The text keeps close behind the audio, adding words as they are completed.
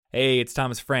Hey, it's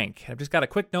Thomas Frank. I've just got a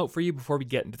quick note for you before we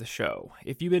get into the show.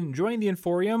 If you've been enjoying the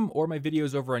Inforium or my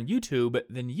videos over on YouTube,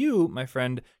 then you, my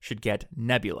friend, should get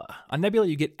Nebula. On Nebula,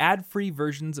 you get ad-free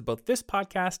versions of both this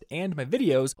podcast and my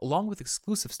videos, along with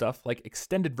exclusive stuff like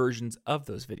extended versions of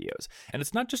those videos. And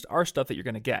it's not just our stuff that you're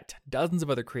going to get. Dozens of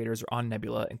other creators are on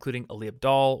Nebula, including Ali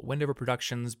Abdaal, Wendover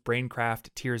Productions,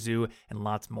 Braincraft, Tierzoo, and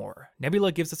lots more.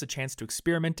 Nebula gives us a chance to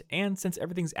experiment, and since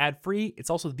everything's ad-free, it's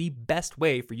also the best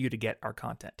way for you to get our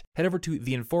content. Head over to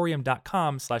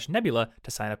theinforium.com/nebula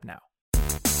to sign up now.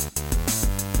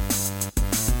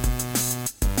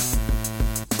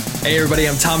 Hey everybody,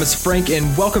 I'm Thomas Frank,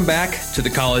 and welcome back to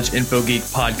the College Info Geek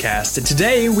podcast. And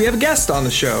today we have a guest on the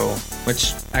show,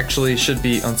 which actually should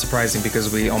be unsurprising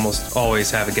because we almost always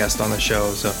have a guest on the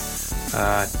show. So,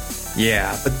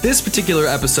 But this particular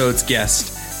episode's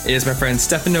guest is my friend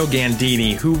Stefano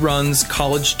Gandini, who runs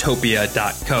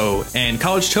collegetopia.co. And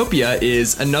Collegetopia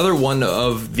is another one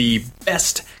of the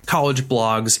best college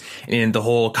blogs in the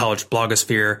whole college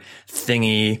blogosphere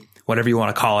thingy, whatever you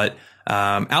want to call it,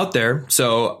 out there.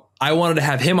 So I wanted to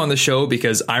have him on the show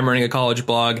because I'm running a college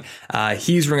blog.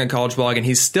 He's running a college blog, and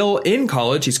he's still in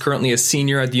college. He's currently a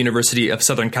senior at the University of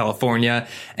Southern California,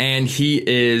 and he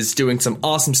is doing some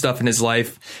awesome stuff in his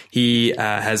life. He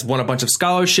has won a bunch of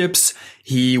scholarships.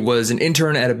 He was an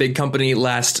intern at a big company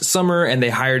last summer, and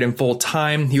they hired him full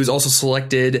time. He was also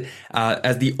selected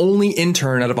as the only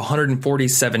intern out of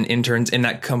 147 interns in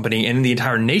that company and in the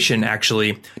entire nation,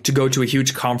 actually, to go to a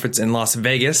huge conference in Las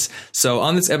Vegas. So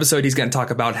on this episode, he's going to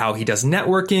talk about how he does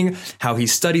networking, how he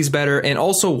studies better, and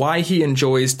also why he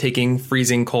enjoys taking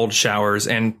freezing cold showers.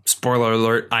 And spoiler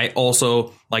alert, I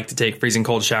also like to take freezing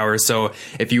cold showers. So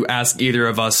if you ask either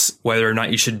of us whether or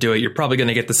not you should do it, you're probably going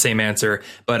to get the same answer.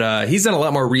 But he's done a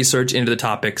lot more research into the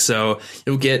topic, so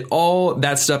you'll get all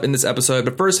that stuff in this episode.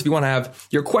 But first, if you want to have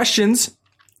your questions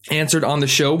answered on the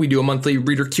show, we do a monthly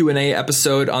reader Q&A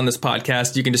episode on this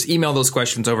podcast. You can just email those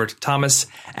questions over to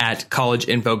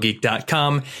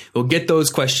thomas@collegeinfogeek.com. We'll get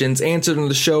those questions answered on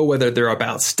the show, whether they're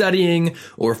about studying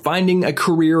or finding a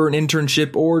career or an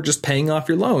internship or just paying off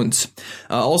your loans.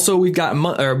 Also, we've got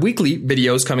weekly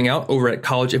videos coming out over at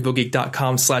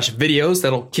collegeinfogeek.com/videos.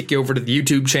 That'll kick you over to the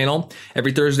YouTube channel.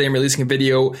 Every Thursday, I'm releasing a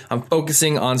video. I'm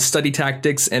focusing on study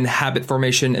tactics and habit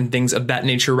formation and things of that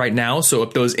nature right now. So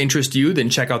if those interest you, then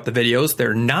check out the videos.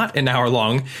 They're not an hour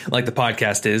long like the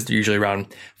podcast is. They're usually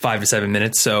around 5 to 7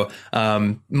 minutes. So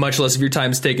much less of your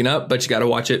time is taken up, but you got to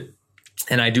watch it.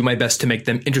 And I do my best to make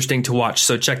them interesting to watch.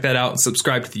 So check that out and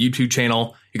subscribe to the YouTube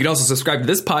channel. You can also subscribe to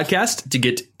this podcast to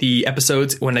get the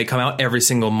episodes when they come out every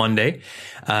single Monday.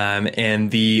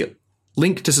 And the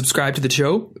link to subscribe to the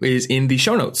show is in the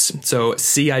show notes. So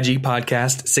CIG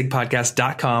podcast,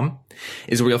 sigpodcast.com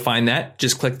is where you'll find that.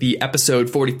 Just click the episode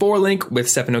 44 link with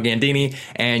Stefano Gandini,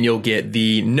 and you'll get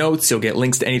the notes. You'll get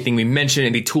links to anything we mentioned,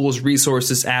 any tools,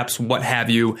 resources, apps, what have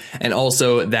you, and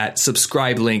also that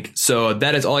subscribe link. So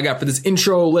that is all I got for this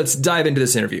intro. Let's dive into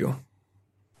this interview.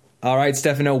 All right,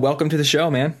 Stefano, welcome to the show,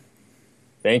 man.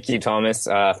 Thank you, Thomas.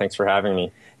 Thanks for having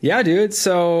me. Yeah, dude.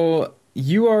 So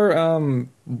you are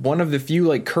one of the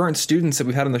few current students that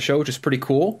we've had on the show, which is pretty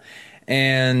cool.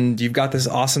 And you've got this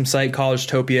awesome site,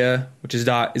 Collegetopia, which is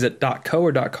is it .co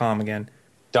or .com again?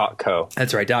 .co.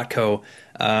 That's right, .co.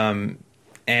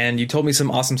 And you told me some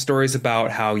awesome stories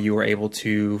about how you were able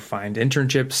to find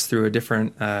internships through a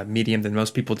different medium than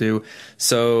most people do.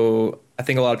 So I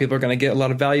think a lot of people are going to get a lot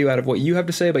of value out of what you have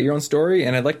to say about your own story.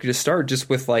 And I'd like you to start just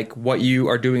with what you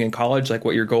are doing in college,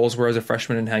 what your goals were as a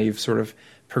freshman and how you've sort of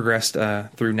progressed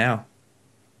through now.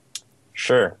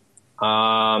 Sure.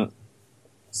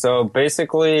 So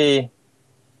basically,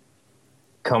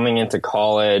 coming into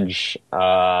college,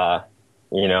 I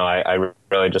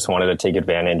really just wanted to take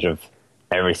advantage of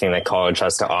everything that college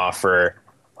has to offer.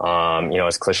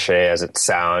 As cliche as it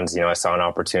sounds, I saw an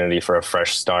opportunity for a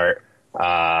fresh start.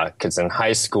 Because in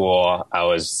high school, I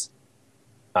was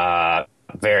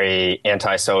very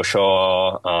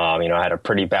antisocial. I had a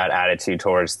pretty bad attitude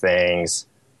towards things.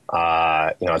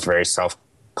 I was very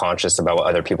self-conscious about what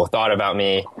other people thought about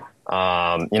me.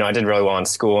 I did really well in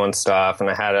school and stuff, and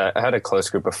I had a close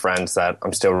group of friends that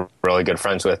I'm still really good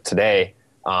friends with today.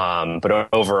 But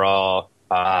overall,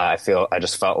 I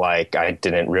just felt like I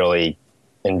didn't really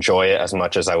enjoy it as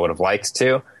much as I would have liked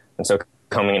to. And so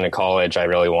coming into college, I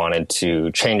really wanted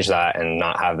to change that and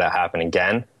not have that happen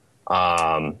again.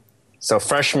 So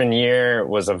freshman year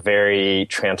was a very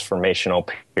transformational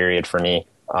period for me.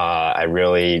 I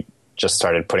really just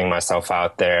started putting myself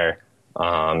out there,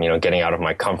 getting out of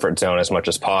my comfort zone as much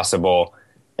as possible.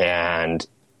 And,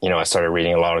 I started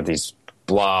reading a lot of these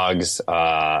blogs,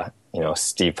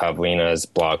 Steve Pavlina's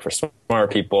blog for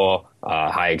smart people.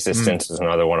 High Existence is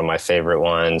another one of my favorite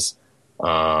ones.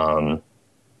 The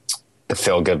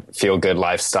Feel Good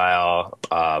Lifestyle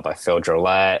by Phil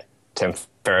Drollet, Tim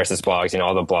Ferriss's blogs,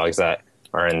 all the blogs that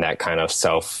are in that kind of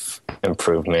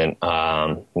self-improvement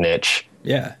niche.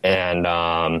 Yeah.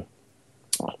 And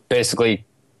basically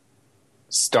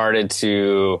started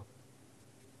to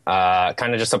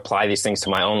kind of just apply these things to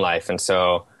my own life. And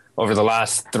so over the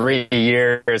last 3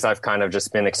 years, I've kind of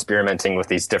just been experimenting with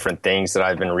these different things that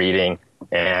I've been reading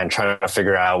and trying to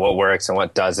figure out what works and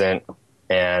what doesn't.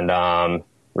 And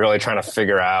really trying to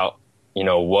figure out,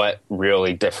 what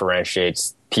really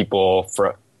differentiates people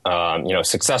from,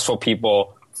 successful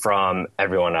people from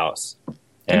everyone else.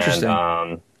 Interesting.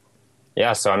 And,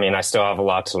 so, I still have a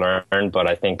lot to learn, but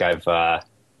I think I've,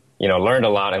 learned a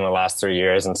lot in the last 3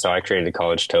 years. And so I created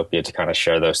Collegetopia to kind of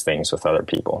share those things with other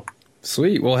people.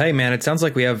 Sweet. Well, hey, man, it sounds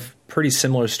like we have pretty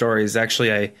similar stories.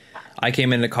 Actually, I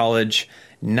came into college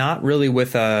not really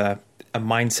with a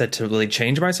mindset to really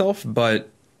change myself, but,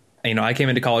 I came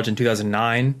into college in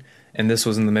 2009, and this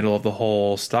was in the middle of the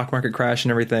whole stock market crash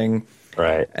and everything.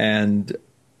 Right. And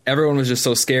everyone was just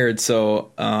so scared.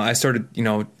 So I started,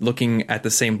 looking at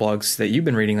the same blogs that you've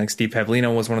been reading, like Steve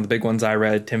Pavlina was one of the big ones I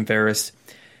read, Tim Ferriss.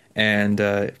 And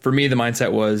for me, the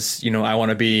mindset was, I want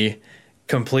to be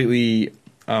completely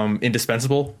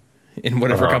indispensable in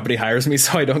whatever company hires me,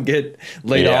 so I don't get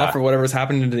laid off or whatever's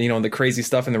happening to, the crazy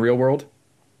stuff in the real world.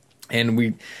 And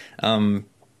we,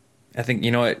 I think,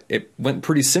 it went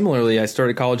pretty similarly. I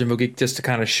started College Info Geek just to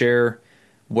kind of share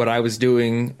what I was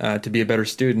doing to be a better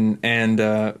student. And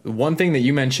one thing that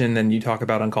you mentioned and you talk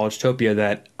about on Collegetopia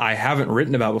that I haven't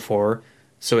written about before,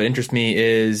 so it interests me,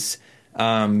 is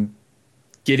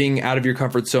getting out of your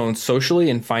comfort zone socially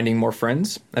and finding more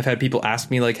friends. I've had people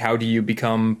ask me, like, how do you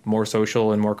become more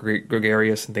social and more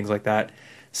gregarious and things like that.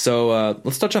 So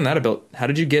let's touch on that a bit. How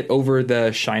did you get over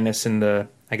the shyness and the,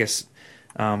 I guess,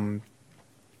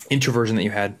 introversion that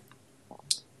you had?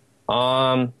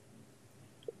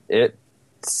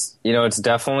 It's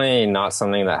definitely not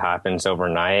something that happens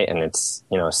overnight, and it's,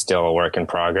 still a work in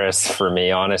progress for me,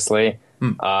 honestly.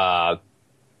 But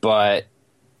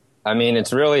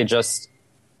it's really just,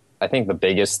 I think the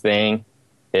biggest thing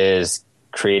is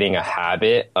creating a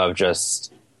habit of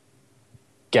just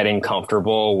getting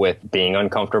comfortable with being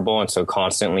uncomfortable. And so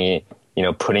constantly,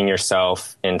 putting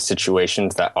yourself in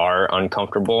situations that are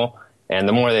uncomfortable. And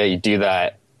the more that you do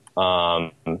that,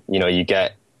 you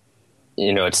get,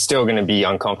 it's still going to be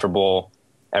uncomfortable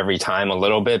every time a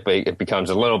little bit, but it becomes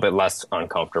a little bit less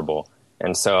uncomfortable.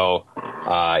 And so,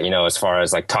 as far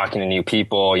as like talking to new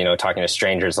people, talking to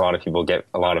strangers, a lot of people get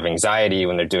a lot of anxiety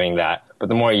when they're doing that. But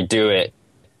the more you do it,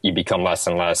 you become less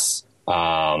and less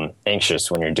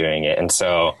anxious when you're doing it. And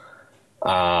so,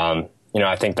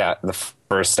 I think that the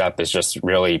first step is just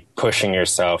really pushing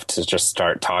yourself to just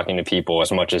start talking to people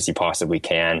as much as you possibly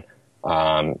can.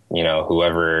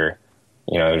 Whoever,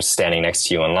 is standing next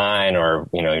to you in line or,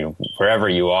 wherever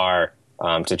you are,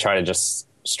 to try to just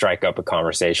strike up a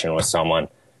conversation with someone.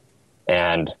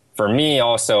 And for me,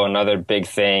 also, another big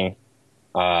thing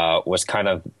was kind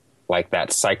of like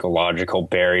that psychological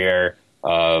barrier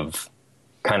of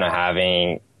kind of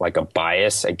having like a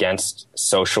bias against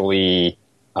socially,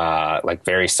 like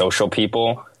very social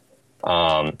people.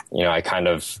 I kind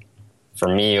of, for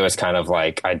me, it was kind of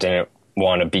like I didn't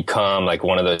want to become like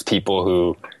one of those people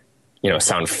who,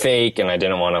 sound fake, and I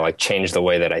didn't want to like change the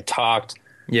way that I talked.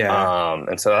 Yeah.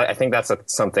 And so I think that's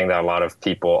something that a lot of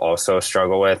people also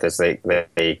struggle with, is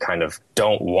they kind of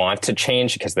don't want to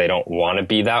change because they don't want to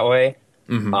be that way.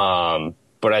 Mm-hmm.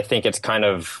 But I think it's kind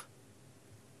of,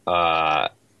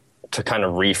 to kind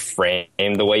of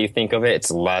reframe the way you think of it.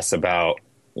 It's less about,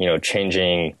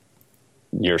 changing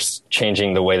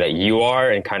the way that you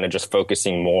are and kind of just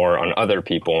focusing more on other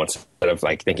people instead of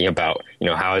like thinking about,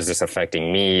 how is this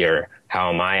affecting me or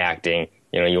how am I acting?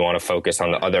 You want to focus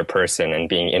on the other person and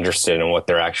being interested in what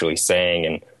they're actually saying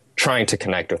and trying to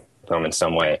connect with them in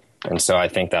some way. And so I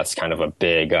think that's kind of a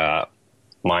big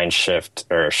mind shift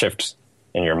or shift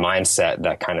in your mindset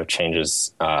that kind of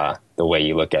changes the way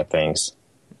you look at things.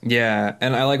 Yeah.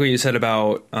 And I like what you said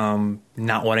about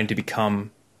not wanting to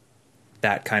become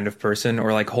that kind of person,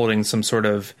 or like holding some sort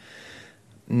of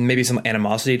maybe some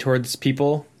animosity towards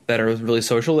people that are really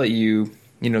social that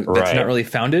that's right. not really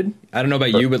founded. I don't know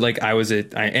about you, but like I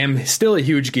am still a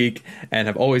huge geek and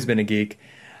have always been a geek.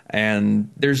 And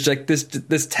there's like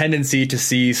this tendency to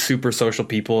see super social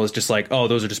people as just like, oh,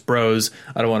 those are just bros.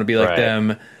 I don't want to be like right.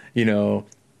 them.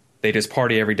 They just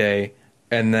party every day.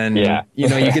 And then, you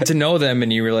get to know them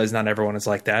and you realize not everyone is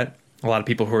like that. A lot of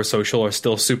people who are social are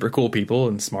still super cool people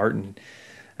and smart. And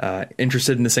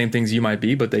interested in the same things you might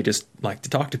be, but they just like to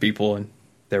talk to people and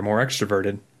they're more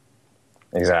extroverted.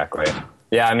 Exactly.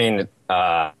 Yeah. I mean,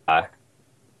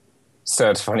 so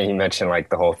it's funny you mentioned like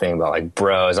the whole thing about like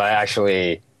bros. I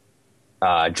actually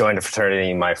joined a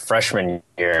fraternity my freshman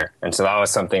year, and so that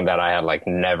was something that I had like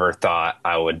never thought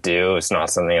I would do. It's not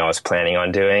something I was planning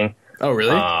on doing. Oh,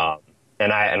 really?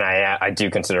 And I do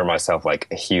consider myself like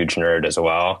a huge nerd as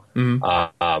well. Mm-hmm.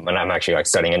 And I'm actually like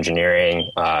studying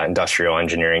engineering, industrial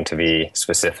engineering to be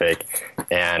specific.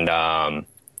 And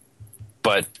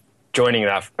but joining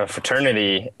that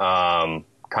fraternity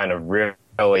kind of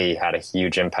really had a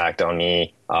huge impact on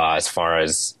me as far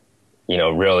as, you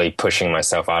know, really pushing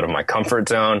myself out of my comfort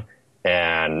zone,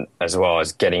 and as well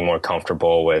as getting more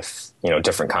comfortable with, you know,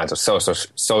 different kinds of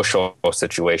social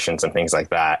situations and things like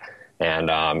that.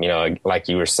 And, you know, like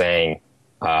you were saying,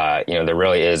 you know, there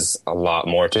really is a lot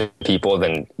more to people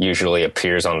than usually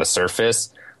appears on the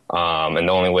surface. And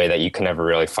the only way that you can ever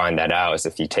really find that out is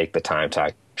if you take the time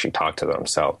to actually talk to them.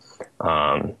 So,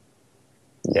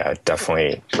 yeah,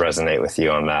 definitely resonate with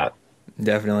you on that.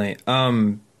 Definitely.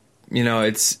 You know,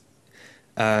 it's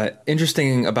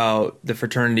interesting about the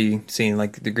fraternity scene,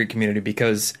 like the Greek community,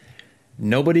 because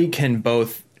nobody can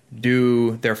both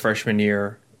do their freshman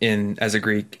year as a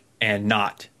Greek and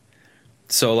not.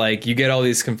 So like you get all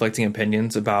these conflicting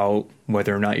opinions about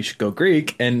whether or not you should go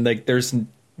Greek, and like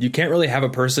you can't really have a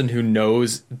person who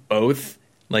knows both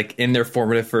like in their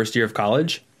formative first year of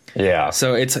college. Yeah.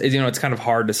 So it's you know, it's kind of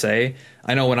hard to say.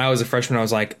 I know when I was a freshman, I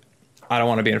was like, I don't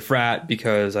want to be in a frat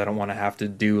because I don't want to have to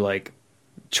do like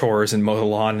chores and mow the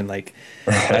lawn. And like,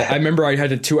 I remember I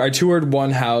toured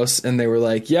one house and they were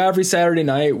like, yeah, every Saturday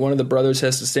night, one of the brothers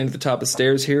has to stand at the top of the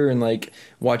stairs here and like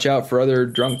watch out for other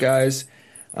drunk guys.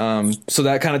 So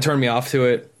that kind of turned me off to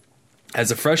it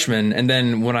as a freshman. And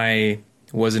then when I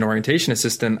was an orientation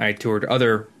assistant, I toured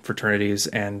other fraternities,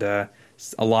 and a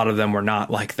lot of them were not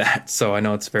like that. So I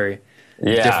know it's very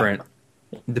different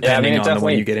depending on the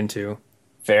way you get into.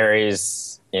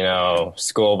 Varies, you know,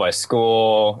 school by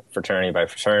school, fraternity by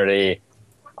fraternity.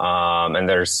 And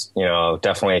there's, you know,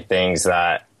 definitely things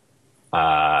that, you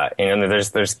know,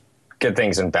 there's good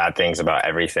things and bad things about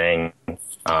everything.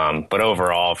 But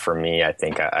overall for me, I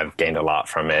think I've gained a lot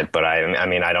from it, but I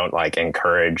mean, I don't like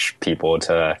encourage people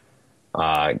to,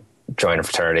 join a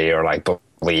fraternity or like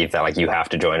believe that like you have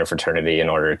to join a fraternity in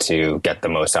order to get the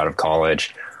most out of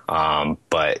college.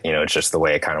 But you know, it's just the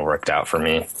way it kind of worked out for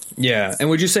me. Yeah. And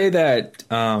would you say that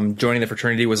joining the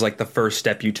fraternity was like the first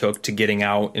step you took to getting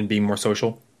out and being more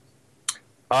social?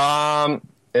 No,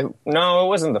 it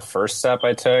wasn't the first step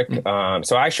I took.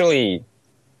 So I actually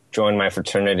joined my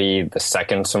fraternity the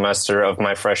second semester of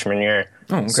my freshman year.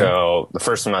 Oh, okay. So the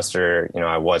first semester, you know,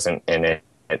 I wasn't in it.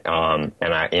 And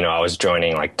I was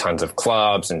joining like tons of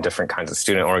clubs and different kinds of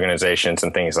student organizations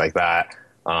and things like that,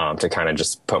 to kind of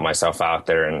just put myself out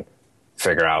there and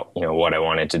figure out, you know, what I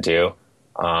wanted to do.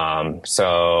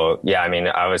 So yeah, I mean,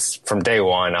 from day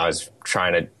one, I was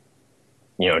trying to,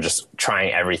 you know, just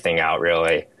trying everything out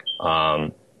really.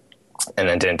 And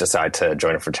then didn't decide to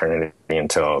join a fraternity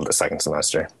until the second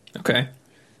semester. Okay.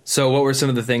 So what were some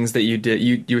of the things that you did?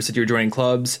 You said you were joining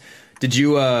clubs. Did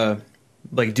you,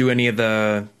 like do any of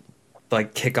the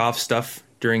like kickoff stuff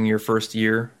during your first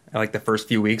year, like the first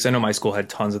few weeks? I know my school had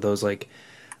tons of those. Like,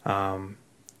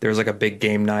 there was like a big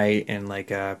game night and like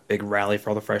a big rally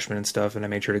for all the freshmen and stuff. And I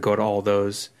made sure to go to all of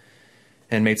those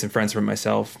and made some friends for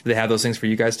myself. Do they have those things for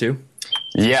you guys too?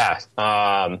 Yeah.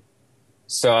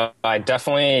 So I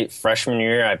definitely freshman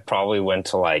year, I probably went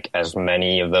to like as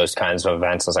many of those kinds of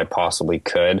events as I possibly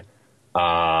could.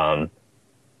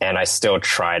 And I still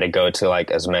try to go to like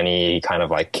as many kind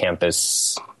of like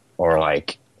campus or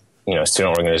like, you know,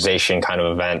 student organization kind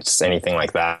of events, anything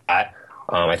like that.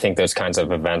 I think those kinds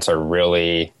of events are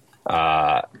really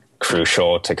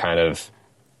crucial to kind of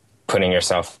putting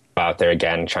yourself out there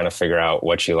again, trying to figure out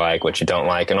what you like, what you don't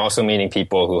like, and also meeting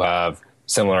people who have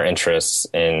similar interests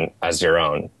as your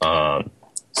own.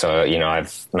 So, you know,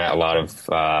 I've met a lot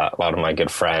of my good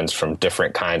friends from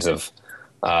different kinds of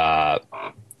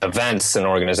events and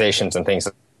organizations and things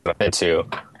that I've been to.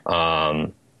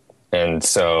 And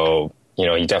so, you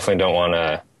know, you definitely don't want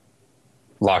to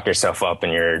lock yourself up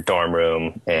in your dorm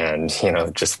room and, you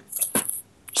know, just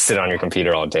sit on your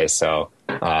computer all day. So,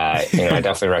 you know, I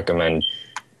definitely recommend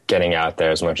getting out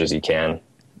there as much as you can.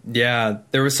 Yeah.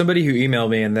 There was somebody who emailed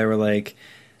me and they were like,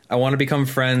 I want to become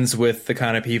friends with the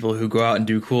kind of people who go out and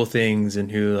do cool things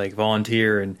and who like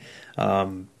volunteer and,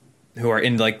 who are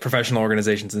in like professional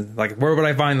organizations, and like, where would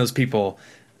I find those people?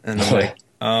 And I'm like,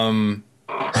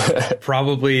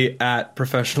 Probably at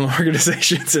professional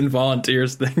organizations and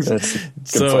volunteers things. That's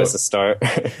a good place to start.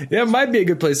 Yeah, it might be a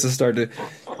good place to start. To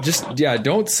just,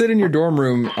 don't sit in your dorm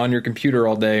room on your computer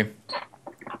all day,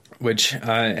 which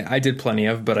I did plenty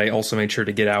of, but I also made sure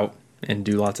to get out and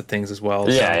do lots of things as well.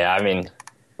 Yeah. I mean,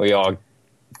 we all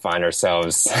find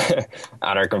ourselves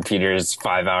at our computers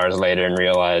 5 hours later and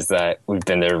realize that we've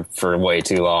been there for way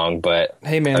too long. But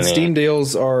hey, man, Steam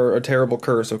deals are a terrible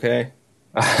curse, okay?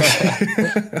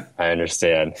 I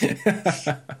understand.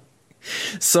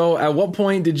 So at what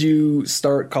point did you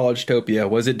start Collegetopia?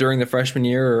 Was it during the freshman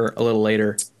year or a little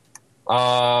later?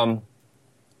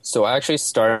 So I actually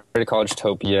started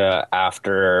Collegetopia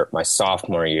after my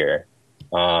sophomore year.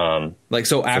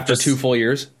 After 2 full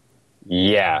years?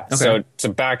 Yeah. Okay. So to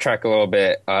backtrack a little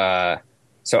bit,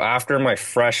 so after my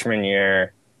freshman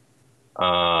year,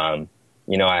 I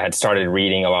had started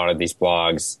reading a lot of these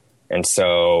blogs. And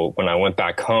so when I went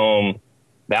back home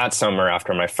that summer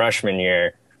after my freshman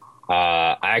year,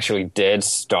 I actually did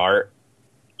start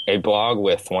a blog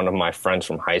with one of my friends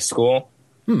from high school.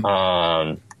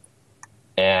 And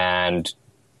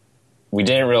it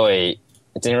didn't really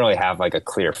have like a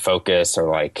clear focus, or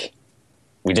like,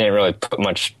 we didn't really put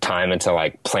much time into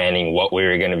like planning what we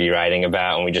were going to be writing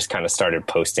about. And we just kind of started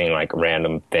posting like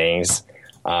random things,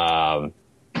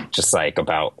 just like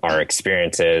about our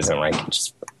experiences, and like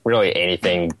just really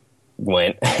anything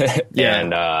went.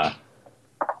 Yeah.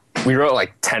 And we wrote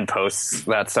like 10 posts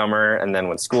that summer. And then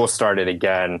when school started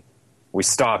again, we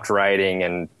stopped writing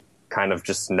and kind of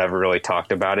just never really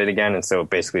talked about it again. And so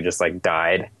it basically just like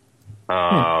died.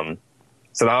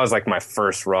 So that was like my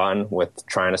first run with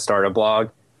trying to start a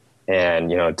blog,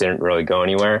 and, it didn't really go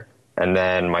anywhere. And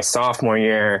then my sophomore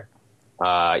year,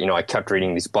 I kept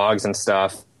reading these blogs and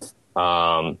stuff.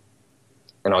 And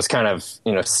I was kind of,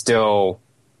 still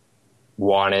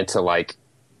wanted to like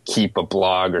keep a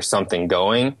blog or something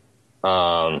going.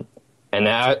 And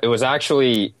it was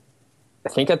actually, I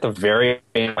think at the very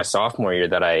end of my sophomore year,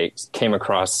 that I came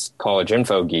across College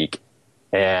Info Geek.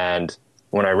 And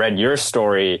when I read your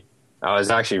story, I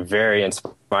was actually very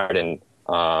inspired, and,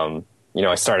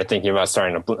 I started thinking about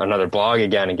starting another blog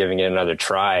again and giving it another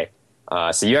try.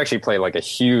 So you actually played like a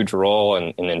huge role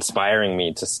in inspiring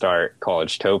me to start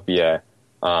Collegetopia.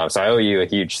 So I owe you a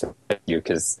huge thank you,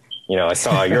 because, I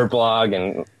saw your blog,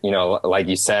 and, like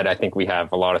you said, I think we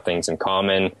have a lot of things in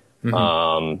common.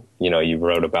 Mm-hmm. You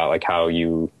wrote about like how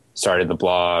you started the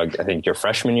blog, I think your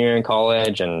freshman year in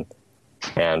college, and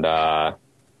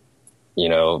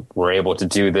we're able to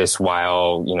do this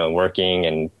while, working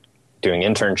and doing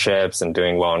internships and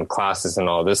doing well in classes and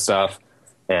all this stuff.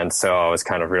 And so I was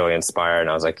kind of really inspired, and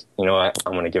I was like, you know what,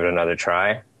 I'm going to give it another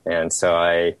try. And so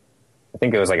I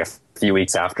think it was like a few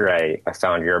weeks after I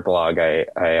found your blog,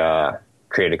 I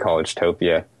created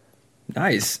Collegetopia.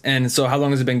 Nice. And so how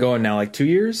long has it been going now? Like 2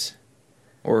 years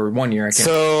or 1 year?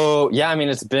 So, yeah, I mean,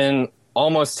 it's been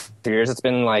almost 2 years. It's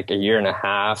been like a year and a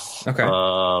half.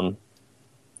 Okay.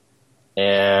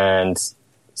 And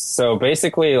so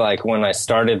basically, like, when I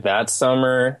started that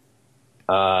summer,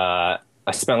 I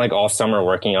spent like all summer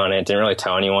working on it. Didn't really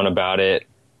tell anyone about it.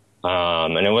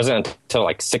 And it wasn't until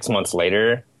like 6 months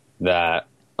later that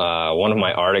one of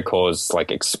my articles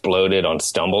like exploded on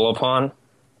StumbleUpon.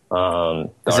 The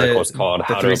article is called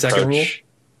 "How to Approach." Rule?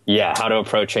 Yeah, how to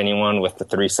approach anyone with the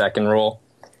 3-second rule.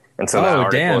 And so,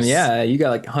 yeah, you got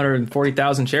like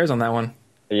 140,000 shares on that one.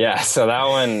 Yeah, so that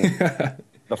one,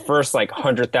 the first like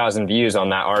 100,000 views on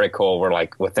that article were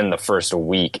like within the first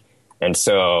week, and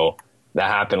so that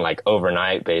happened like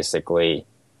overnight, basically.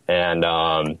 And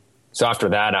so after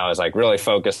that, I was like really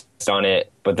focused on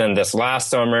it. But then this last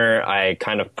summer, I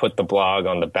kind of put the blog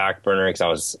on the back burner because I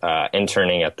was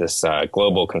interning at this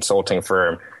global consulting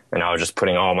firm, and I was just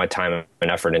putting all my time and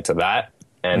effort into that.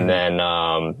 And then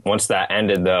once that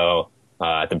ended, though,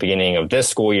 at the beginning of this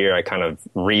school year, I kind of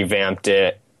revamped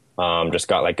it, just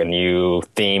got like a new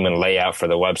theme and layout for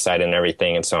the website and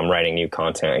everything. And so I'm writing new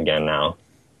content again now.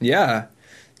 Yeah.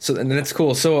 So and that's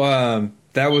cool. So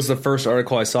that was the first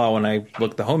article I saw when I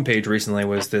looked at the homepage recently,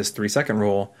 was this 3-second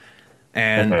rule.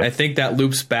 And I think that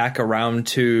loops back around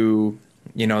to,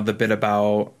 the bit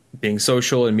about being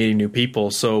social and meeting new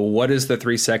people. So what is the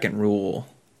 3-second rule?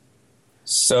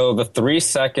 So the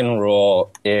 3-second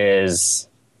rule is,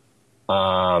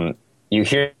 you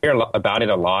hear about it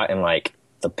a lot in like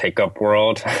the pickup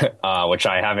world, which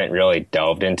I haven't really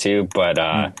delved into, but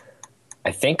I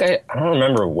think I don't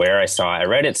remember where I saw it. I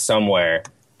read it somewhere.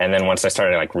 And then once I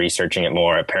started like researching it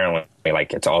more, apparently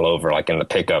like it's all over, like in the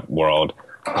pickup world.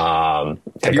 Have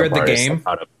you read The Game?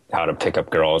 How to pick up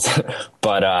girls.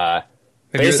 But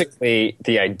basically,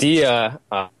 the idea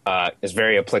is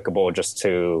very applicable just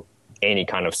to any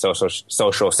kind of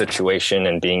social situation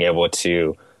and being able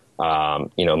to,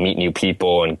 meet new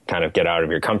people and kind of get out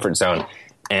of your comfort zone.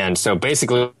 And so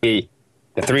basically,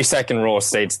 the 3-second rule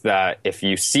states that if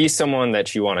you see someone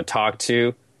that you want to talk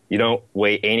to, you don't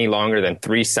wait any longer than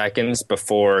 3 seconds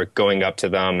before going up to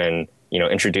them and,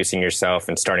 introducing yourself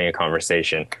and starting a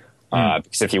conversation.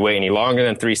 Because if you wait any longer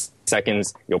than 3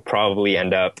 seconds, you'll probably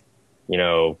end up,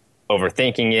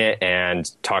 overthinking it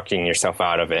and talking yourself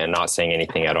out of it and not saying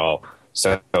anything at all.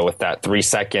 So with that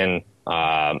 3-second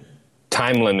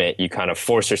time limit, you kind of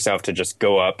force yourself to just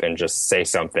go up and just say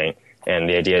something. And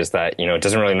the idea is that, it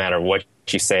doesn't really matter what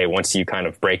you say. Once you kind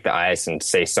of break the ice and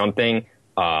say something,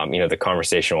 the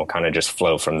conversation will kind of just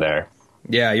flow from there.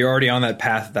 Yeah, you're already on that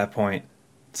path at that point.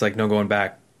 It's like no going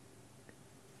back.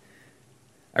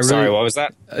 Sorry, what was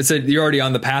that? I said you're already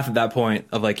on the path at that point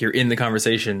of like you're in the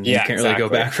conversation. Yeah, you can't really go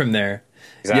back from there.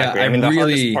 Exactly. Yeah, the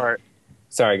hardest part.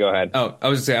 Sorry, go ahead. Oh, I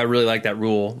was going to say I really like that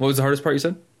rule. What was the hardest part you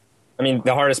said?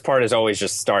 The hardest part is always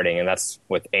just starting, and that's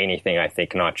with anything, I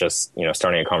think, not just,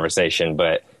 starting a conversation,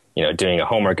 but, doing a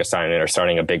homework assignment or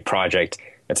starting a big project.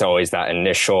 It's always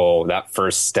that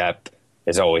first step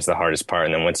is always the hardest part.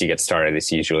 And then once you get started,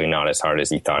 it's usually not as hard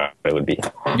as you thought it would be.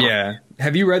 Yeah.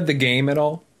 Have you read The Game at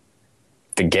all?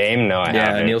 The Game? No, I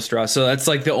haven't. Yeah, Neil Strauss. So that's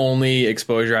like the only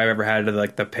exposure I've ever had to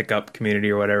like the pickup community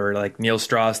or whatever. Like Neil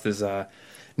Strauss, this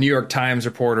New York Times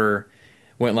reporter,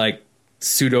 went like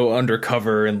pseudo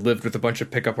undercover and lived with a bunch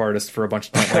of pickup artists for a bunch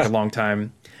of time, like a long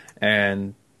time.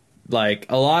 And like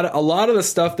a lot of the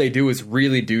stuff they do is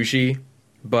really douchey.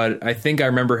 But I think I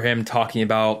remember him talking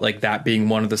about like that being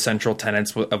one of the central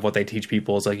tenets of what they teach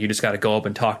people is like you just got to go up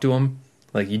and talk to them.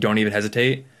 Like you don't even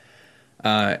hesitate.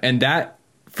 And that,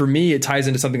 for me, it ties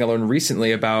into something I learned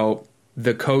recently about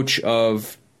the coach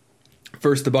of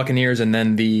first the Buccaneers and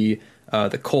then the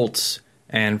Colts.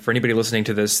 And for anybody listening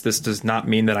to this does not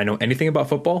mean that I know anything about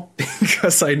football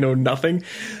because I know nothing.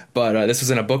 But this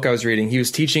was in a book I was reading. He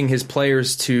was teaching his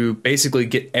players to basically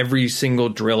get every single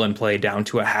drill and play down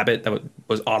to a habit that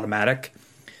was automatic,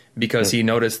 because he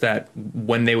noticed that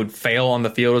when they would fail on the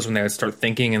field is when they would start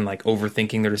thinking and like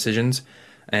overthinking their decisions.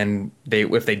 And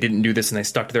if they didn't do this and they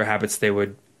stuck to their habits, they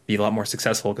would be a lot more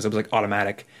successful because it was like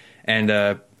automatic. And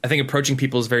I think approaching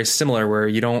people is very similar, where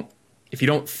if you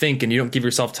don't think and you don't give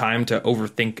yourself time to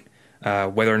overthink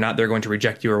whether or not they're going to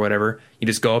reject you or whatever, you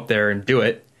just go up there and do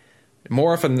it.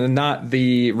 More often than not,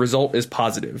 the result is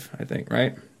positive, I think,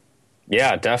 right?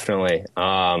 Yeah, definitely.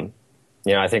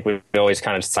 I think we always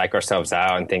kind of psych ourselves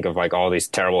out and think of like all these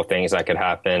terrible things that could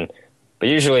happen. But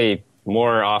usually,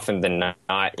 more often than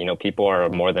not, people are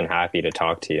more than happy to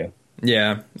talk to you.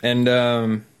 Yeah. And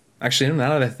actually,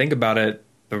 now that I think about it,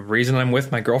 the reason I'm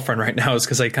with my girlfriend right now is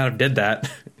because I kind of did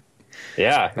that.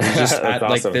 Yeah. Just at awesome.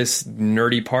 like this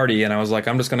nerdy party, and I was like,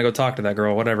 I'm just going to go talk to that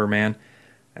girl, whatever, man.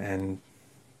 And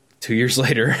 2 years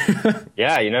later.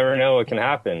 Yeah, you never know what can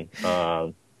happen.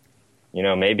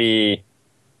 Maybe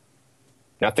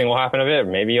nothing will happen of it.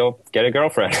 Maybe you'll get a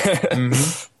girlfriend.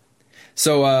 Mm-hmm.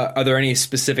 So are there any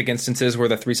specific instances where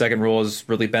the 3-second rule has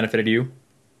really benefited you?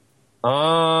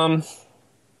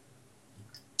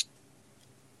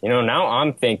 Now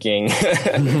I'm thinking,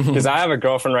 because I have a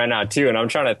girlfriend right now too, and I'm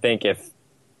trying to think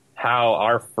how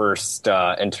our first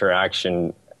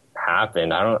interaction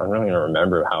happened. I don't even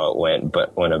remember how it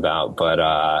went about, but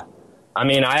I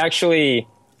actually,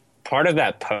 part of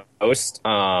that post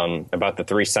about the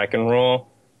 3-second rule,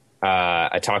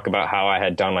 I talk about how I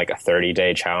had done like a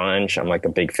 30-day challenge. I'm like a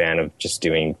big fan of just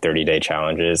doing 30-day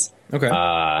challenges. Okay.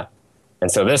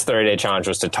 And so this 30-day challenge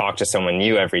was to talk to someone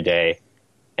new every day.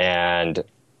 And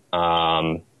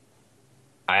I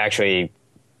actually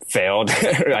failed.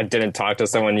 I didn't talk to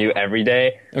someone new every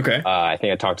day. Okay. I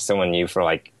think I talked to someone new for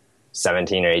like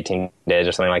 17 or 18 days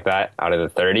or something like that out of the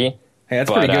 30. Hey,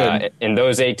 that's pretty good. In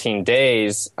those 18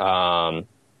 days, I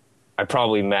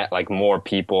probably met like more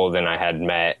people than I had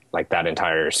met like that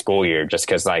entire school year, just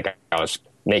because like I was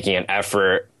making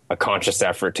a conscious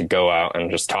effort to go out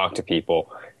and just talk to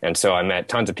people. And so I met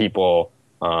tons of people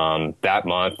that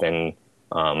month, and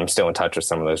I'm still in touch with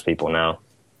some of those people now.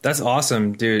 That's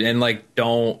awesome, dude. And like,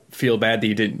 don't feel bad that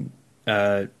you didn't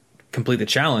complete the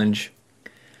challenge.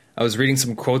 I was reading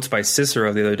some quotes by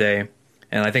Cicero the other day,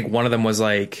 and I think one of them was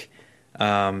like,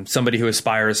 somebody who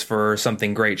aspires for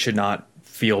something great should not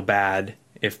feel bad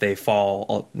if they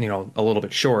fall, a little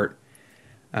bit short.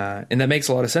 And that makes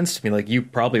a lot of sense to me. Like, you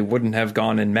probably wouldn't have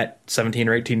gone and met 17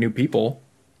 or 18 new people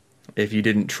if you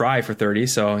didn't try for 30.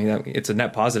 So it's a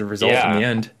net positive result in the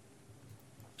end.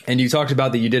 And you talked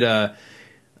about that you did a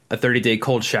 30-day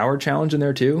cold shower challenge in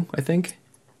there too, I think.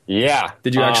 Yeah.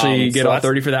 Did you actually get so all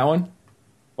 30 for that one?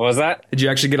 What was that? Did you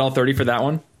actually get all 30 for that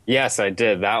one? Yes, I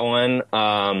did. That one.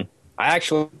 I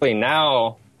actually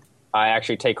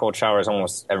take cold showers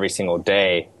almost every single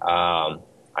day.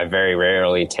 I very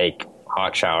rarely take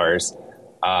hot showers.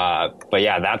 But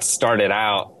yeah, that started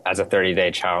out as a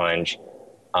 30-day challenge.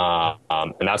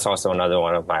 And that's also another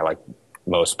one of my like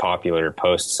most popular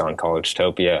posts on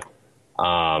Collegetopia.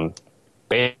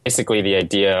 Basically the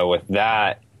idea with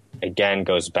that again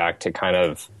goes back to kind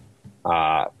of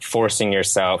forcing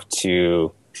yourself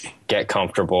to get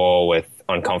comfortable with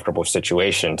uncomfortable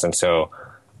situations. And so,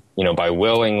 you know, by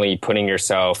willingly putting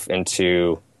yourself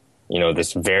into, you know,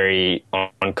 this very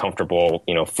uncomfortable,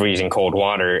 you know, freezing cold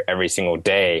water every single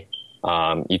day,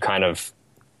 you kind of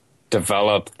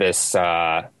develop this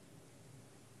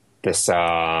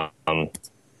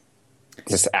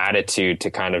attitude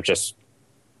to kind of just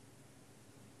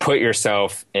put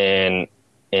yourself in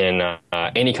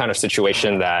any kind of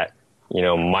situation that, you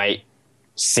know, might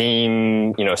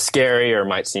seem, you know, scary or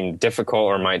might seem difficult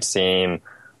or might seem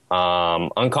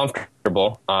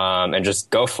uncomfortable, and just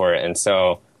go for it. And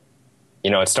so,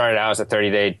 you know, it started out as a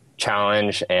 30-day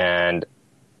challenge, and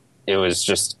it was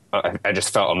just, I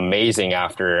just felt amazing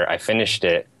after I finished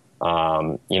it.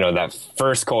 You know, that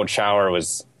first cold shower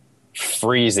was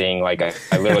freezing. Like I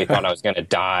literally thought I was going to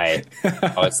die.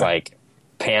 I was like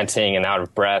panting and out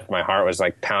of breath. My heart was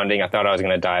like pounding. I thought I was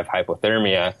going to die of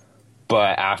hypothermia.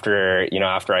 But after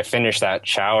I finished that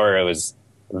shower, it was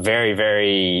very,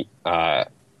 very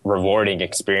rewarding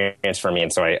experience for me.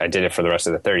 And so I did it for the rest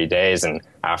of the 30 days. And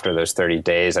after those 30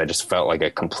 days, I just felt like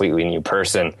a completely new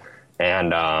person.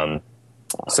 And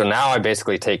so now I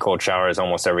basically take cold showers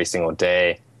almost every single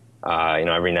day. You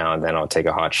know, every now and then I'll take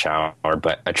a hot shower.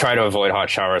 But I try to avoid hot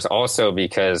showers also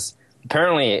because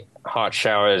apparently hot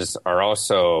showers are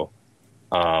also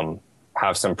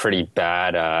have some pretty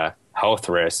bad health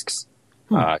risks.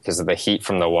 Because of the heat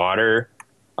from the water,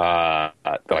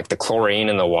 like the chlorine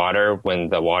in the water, when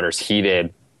the water's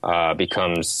heated,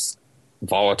 becomes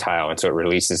volatile. And so it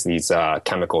releases these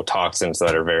chemical toxins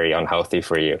that are very unhealthy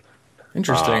for you.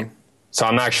 Interesting. So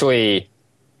I'm actually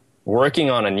working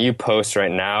on a new post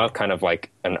right now, kind of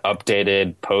like an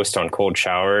updated post on cold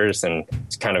showers. And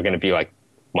it's kind of going to be like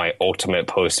my ultimate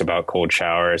post about cold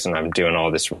showers. And I'm doing all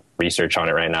this research on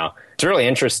it right now. It's really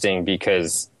interesting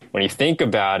because when you think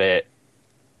about it,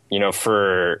 you know,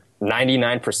 for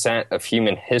 99% of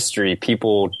human history,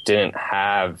 people didn't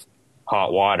have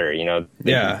hot water. You know,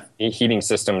 yeah, heating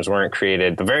systems weren't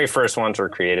created. The very first ones were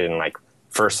created in like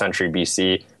 1st century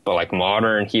BC, but like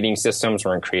modern heating systems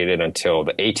weren't created until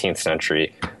the 18th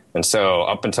century. And so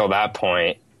up until that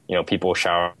point, you know, people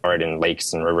showered in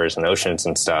lakes and rivers and oceans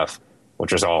and stuff,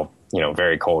 which was all, you know,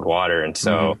 very cold water. And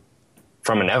so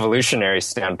from an evolutionary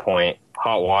standpoint,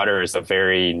 hot water is a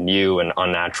very new and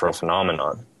unnatural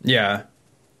phenomenon. Yeah.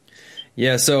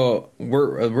 Yeah. So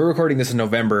we're recording this in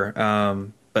November.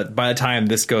 But by the time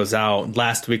this goes out,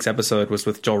 last week's episode was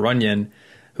with Joel Runyon,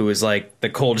 who is like the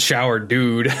cold shower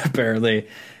dude, apparently.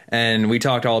 And we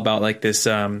talked all about like this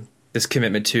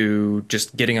commitment to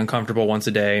just getting uncomfortable once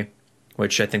a day,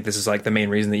 which I think this is like the main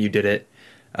reason that you did it.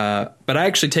 But I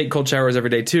actually take cold showers every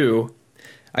day too.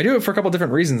 I do it for a couple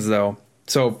different reasons though.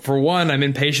 So for one, I'm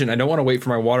impatient. I don't want to wait for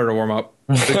my water to warm up.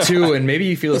 But two, and maybe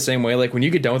you feel the same way, like when you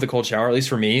get done with a cold shower, at least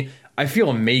for me, I feel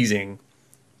amazing.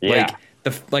 Yeah.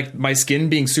 Like my skin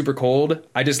being super cold,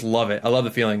 I just love it. I love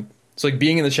the feeling. So like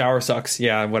being in the shower sucks.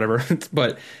 Yeah, whatever.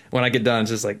 But when I get done,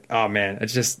 it's just like, oh man,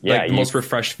 it's just like the most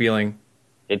refreshed feeling.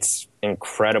 It's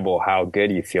incredible how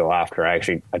good you feel after. I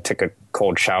took a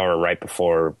cold shower right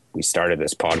before we started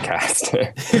this podcast.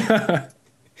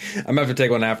 I'm gonna have to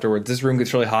take one afterwards. This room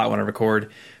gets really hot when I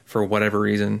record for whatever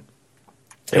reason.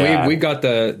 And Yeah. we got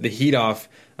the heat off.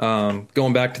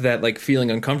 Going back to that like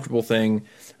feeling uncomfortable thing.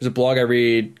 There's a blog I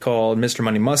read called Mr.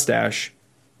 Money Mustache,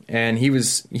 and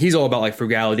he's all about like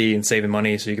frugality and saving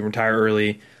money so you can retire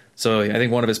early. So I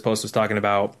think one of his posts was talking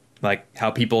about like how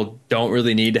people don't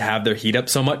really need to have their heat up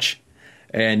so much,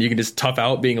 and you can just tough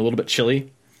out being a little bit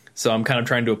chilly. So I'm kind of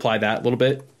trying to apply that a little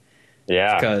bit.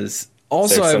 Yeah. Because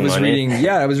also I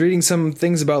was reading some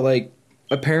things about like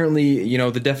apparently, you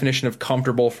know, the definition of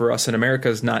comfortable for us in America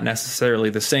is not necessarily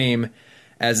the same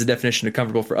as the definition of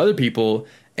comfortable for other people.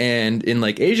 And in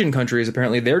like Asian countries,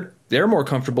 apparently they're more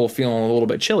comfortable feeling a little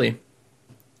bit chilly.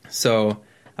 So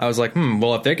I was like,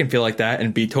 well, if they can feel like that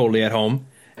and be totally at home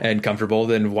and comfortable,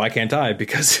 then why can't I?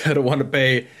 Because I don't want to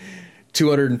pay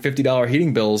 $250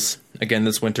 heating bills again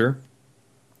this winter.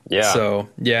 Yeah. So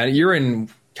yeah, you're in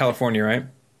California, right?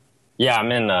 Yeah,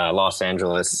 I'm in Los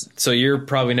Angeles. So you're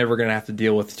probably never going to have to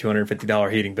deal with the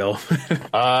 $250 heating bill.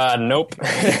 Nope.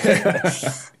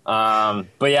 But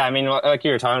yeah, I mean, like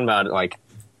you were talking about, like,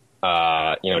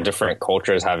 different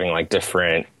cultures having like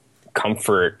different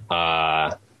comfort,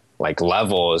 like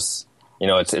levels.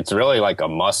 It's really like a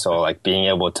muscle, like being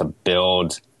able to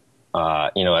build,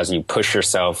 as you push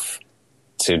yourself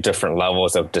to different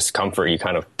levels of discomfort, you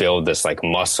kind of build this like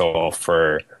muscle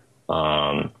for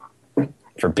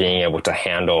being able to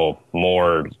handle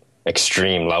more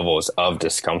extreme levels of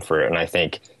discomfort. And I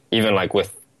think even like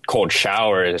with cold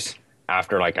showers,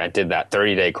 after like I did that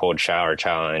 30-day cold shower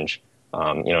challenge,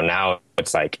 now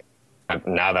it's like,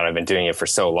 now that I've been doing it for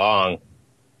so long,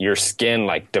 your skin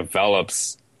like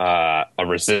develops a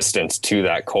resistance to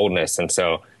that coldness. And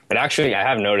so but actually I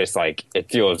have noticed like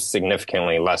it feels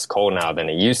significantly less cold now than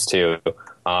it used to.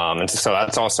 And so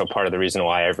that's also part of the reason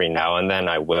why every now and then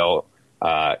I will,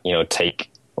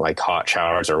 take like hot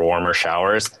showers or warmer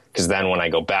showers. Because then when I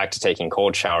go back to taking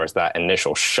cold showers, that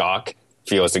initial shock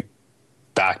feels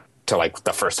back to like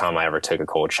the first time I ever took a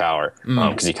cold shower.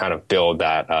 Because you kind of build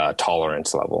that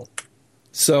tolerance level.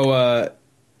 So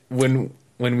when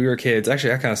we were kids,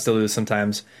 actually I kind of still do this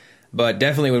sometimes, but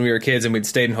definitely when we were kids and we'd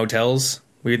stayed in hotels,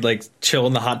 we'd like chill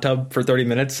in the hot tub for 30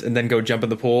 minutes and then go jump in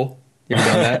the pool. You ever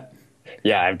done that?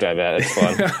 Yeah, I've done that. It's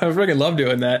fun. I freaking love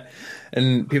doing that.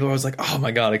 And people are always like, oh my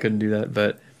God, I couldn't do that.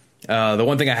 But the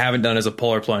one thing I haven't done is a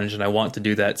polar plunge, and I want to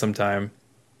do that sometime.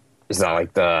 Is that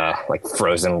like the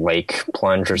frozen lake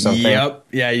plunge or something? Yep.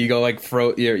 Yeah, you go like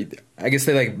I guess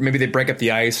they maybe they break up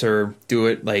the ice or do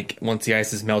it like once the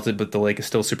ice is melted, but the lake is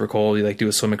still super cold. You like do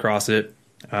a swim across it.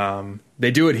 They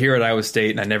do it here at Iowa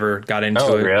State, and I never got into it.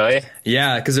 Oh, really?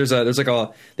 Yeah, because there's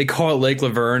like they call it Lake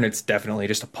Laverne. It's definitely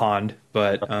just a pond,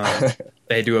 but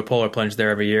they do a polar plunge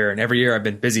there every year, and every year I've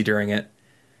been busy during it.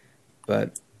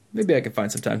 But maybe I can find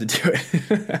some time to do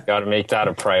it. Got to make that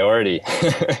a priority.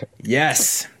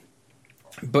 Yes.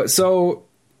 But so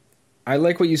I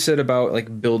like what you said about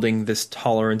like building this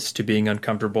tolerance to being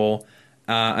uncomfortable.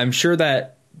 I'm sure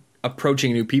that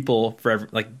approaching new people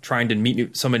like trying to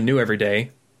meet someone new every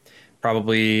day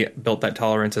probably built that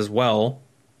tolerance as well.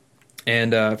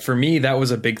 And for me, that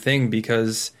was a big thing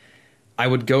because I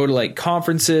would go to like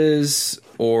conferences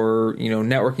or,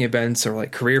 networking events or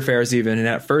like career fairs even. And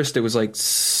at first it was like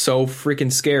so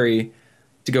freaking scary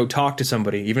to go talk to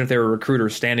somebody, even if they were a recruiter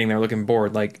standing there looking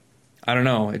bored. Like, I don't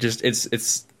know.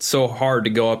 It's so hard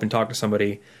to go up and talk to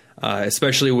somebody,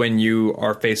 especially when you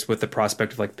are faced with the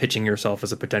prospect of like pitching yourself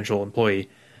as a potential employee.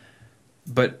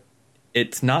 But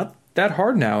it's not that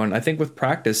hard now. And I think with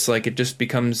practice, like it just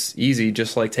becomes easy,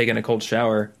 just like taking a cold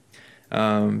shower.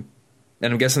 And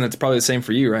I'm guessing that's probably the same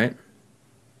for you, right?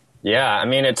 Yeah. I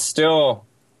mean, it's still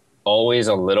always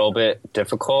a little bit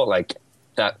difficult. Like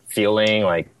that feeling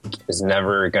like is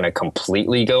never going to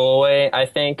completely go away, I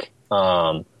think.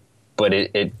 But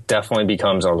it definitely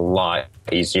becomes a lot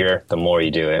easier the more you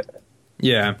do it.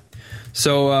 Yeah.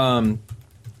 So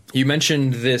you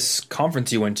mentioned this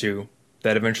conference you went to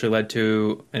that eventually led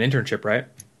to an internship, right?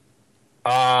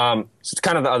 So it's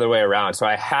kind of the other way around. So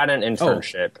I had an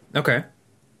internship. Oh, okay.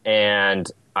 And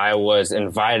I was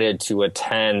invited to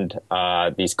attend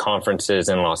these conferences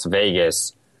in Las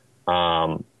Vegas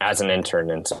as an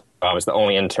intern. And so I was the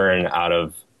only intern out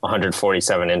of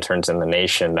 147 interns in the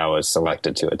nation that was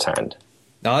selected to attend.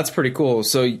 Now that's pretty cool.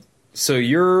 So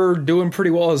you're doing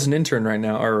pretty well as an intern right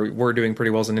now, or we're doing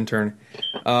pretty well as an intern.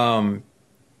 And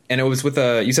it was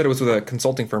you said it was with a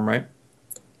consulting firm, right?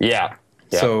 Yeah.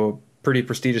 So pretty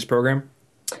prestigious program.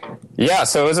 Yeah.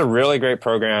 So it was a really great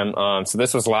program. So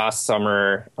this was last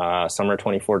summer, summer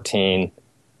 2014.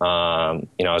 I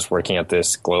was working at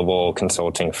this global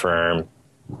consulting firm,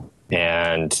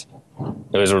 and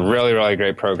it was a really, really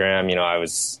great program.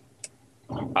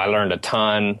 I learned a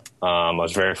ton. I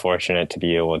was very fortunate to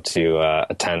be able to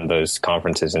attend those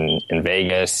conferences in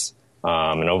Vegas.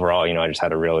 And overall, I just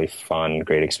had a really fun,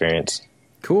 great experience.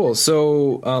 Cool.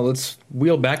 So let's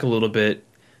wheel back a little bit.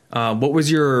 What was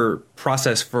your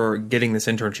process for getting this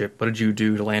internship? What did you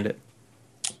do to land it?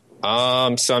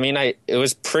 It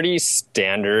was pretty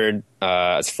standard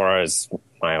as far as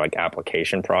my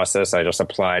application process. I just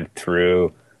applied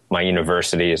through my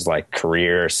university's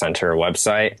career center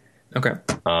website. Okay.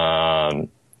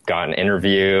 Got an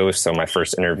interview. So my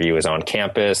first interview was on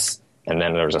campus, and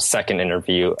then there was a second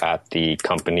interview at the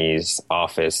company's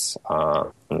office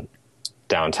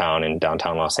downtown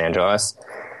Los Angeles,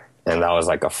 and that was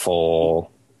a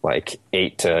full 8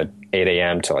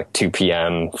 a.m. to 2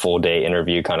 p.m. full day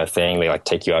interview kind of thing. They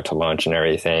take you out to lunch and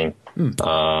everything, and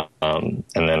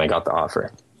then I got the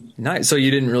offer. Nice. So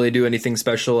you didn't really do anything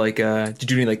special, did you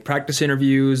do any practice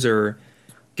interviews or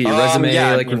get your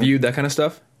resume reviewed, that kind of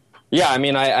stuff? Yeah,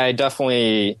 I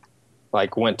definitely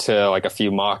like went to like a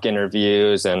few mock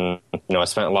interviews, and I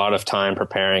spent a lot of time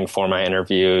preparing for my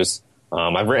interviews.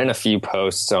 I've written a few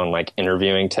posts on like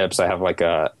interviewing tips. I have like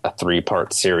a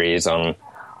 3-part series on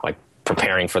like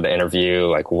preparing for the interview,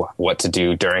 like what to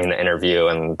do during the interview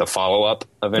and the follow-up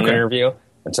of an interview.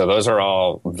 And so those are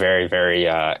all very, very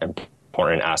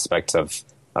important aspects of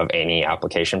any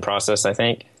application process, I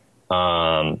think.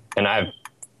 And I've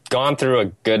gone through a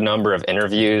good number of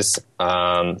interviews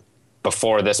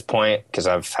before this point, because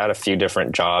I've had a few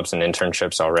different jobs and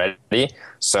internships already.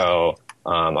 So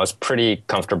I was pretty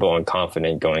comfortable and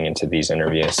confident going into these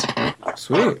interviews.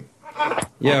 Sweet.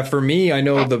 Yeah, for me, I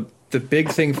know the big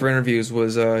thing for interviews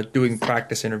was doing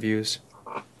practice interviews,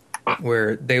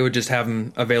 where they would just have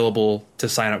them available to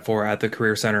sign up for at the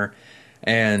Career Center.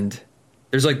 And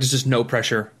there's just no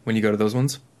pressure when you go to those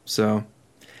ones. So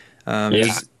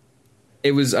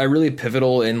it was really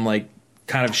pivotal in like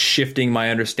kind of shifting my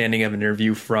understanding of an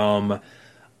interview from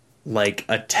like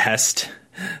a test,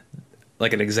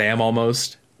 like an exam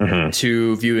almost,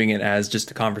 to viewing it as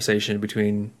just a conversation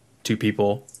between two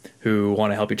people who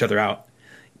want to help each other out.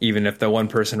 Even if the one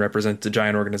person represents a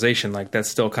giant organization, like that's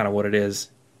still kind of what it is.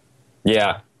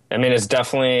 Yeah. I mean, it's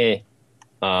definitely,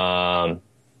 I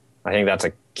think that's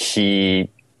a key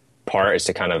part, is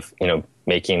to kind of,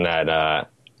 making that,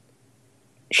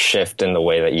 shift in the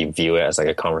way that you view it as like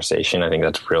a conversation. I think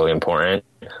that's really important.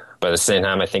 But at the same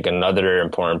time, I think another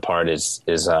important part is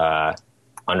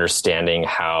understanding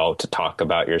how to talk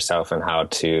about yourself and how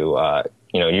to,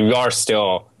 you are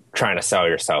still trying to sell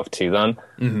yourself to them.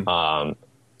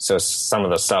 So some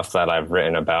of the stuff that I've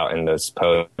written about in those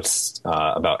posts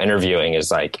about interviewing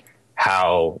is like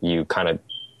how you kind of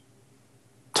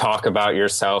talk about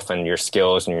yourself and your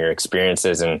skills and your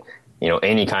experiences, and,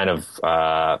 any kind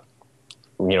of,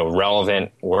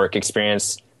 relevant work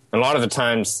experience. And a lot of the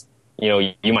times,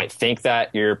 you might think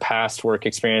that your past work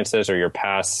experiences or your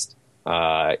past,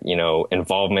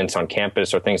 involvements on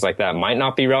campus or things like that might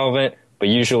not be relevant, but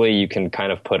usually you can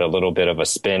kind of put a little bit of a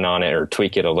spin on it or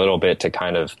tweak it a little bit to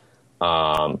kind of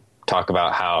talk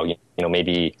about how,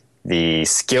 maybe the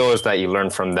skills that you learn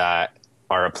from that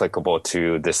are applicable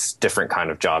to this different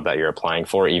kind of job that you're applying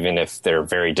for, even if they're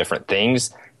very different things.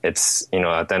 It's,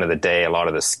 at the end of the day, a lot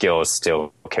of the skills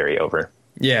still carry over.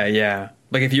 Yeah.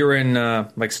 Like if you were in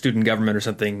like student government or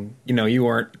something, you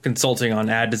weren't consulting on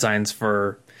ad designs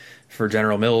for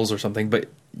General Mills or something, but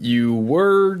you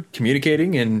were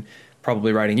communicating and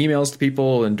probably writing emails to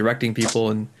people and directing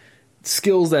people, and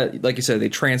skills that, like you said, they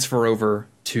transfer over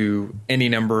to any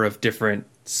number of different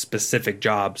specific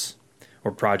jobs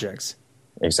or projects.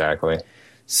 Exactly.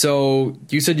 So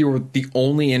you said you were the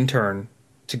only intern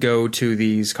to go to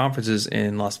these conferences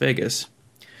in Las Vegas,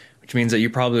 which means that you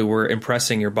probably were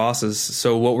impressing your bosses.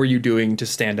 So what were you doing to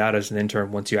stand out as an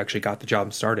intern once you actually got the job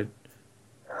and started?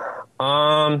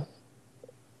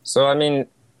 So, I mean,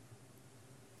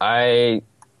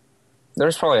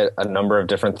 there's probably a number of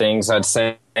different things I'd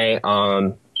say.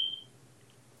 One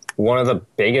of the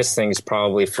biggest things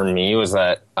probably for me was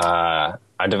that I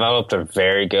developed a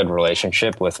very good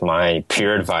relationship with my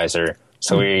peer advisor.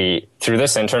 So through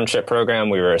this internship program,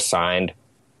 we were assigned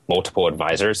multiple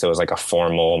advisors. So it was like a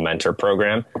formal mentor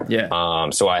program. Yeah.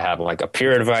 So I had like a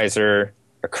peer advisor,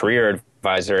 a career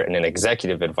advisor, and an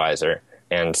executive advisor.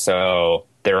 And so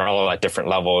they were all at different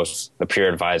levels. The peer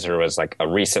advisor was like a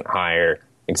recent hire.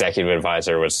 Executive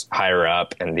advisor was higher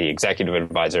up, and the executive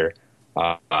advisor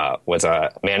was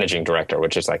a managing director,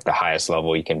 which is like the highest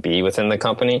level you can be within the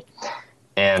company.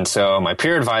 And so my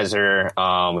peer advisor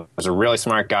was a really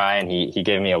smart guy, and he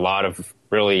gave me a lot of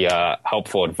really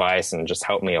helpful advice and just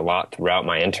helped me a lot throughout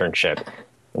my internship.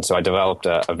 And so I developed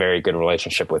a very good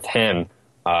relationship with him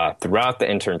throughout the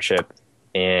internship.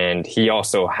 And he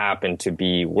also happened to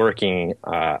be working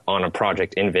on a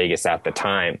project in Vegas at the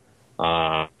time.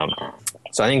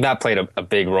 So I think that played a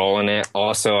big role in it.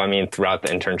 Also, I mean, throughout the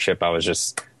internship, I was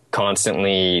just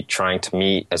constantly trying to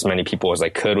meet as many people as I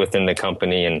could within the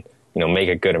company and, make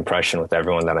a good impression with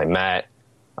everyone that I met.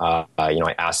 I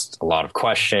asked a lot of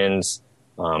questions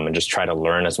and just try to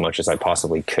learn as much as I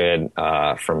possibly could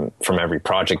from every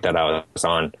project that I was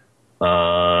on.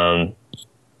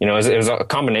 It was a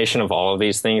combination of all of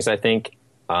these things, I think.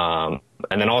 And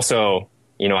then also,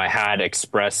 I had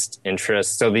expressed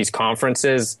interest. So these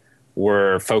conferences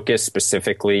were focused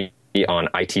specifically on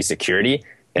IT security.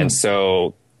 And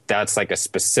so that's like a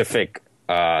specific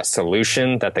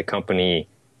solution that the company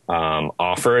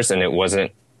offers. And it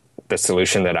wasn't the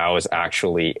solution that I was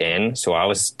actually in. So I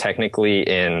was technically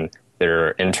in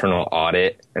their internal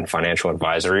audit and financial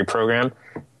advisory program.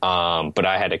 But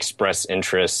I had expressed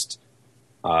interest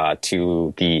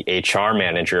to the HR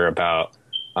manager about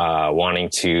wanting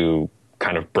to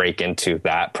kind of break into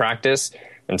that practice.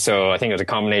 And so I think it was a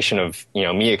combination of,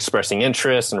 me expressing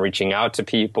interest and reaching out to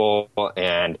people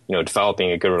and,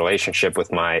 developing a good relationship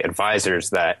with my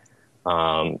advisors that,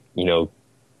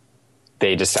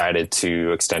 they decided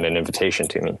to extend an invitation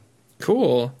to me.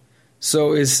 Cool.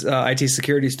 So is IT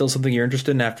security still something you're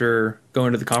interested in after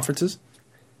going to the conferences?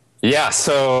 Yeah.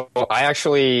 So I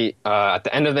actually, at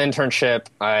the end of the internship,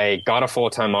 I got a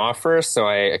full-time offer. So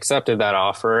I accepted that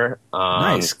offer.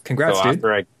 Nice. Congrats,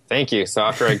 dude. Thank you. So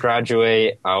after I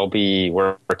graduate, I'll be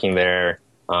working there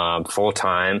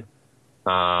full-time.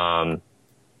 And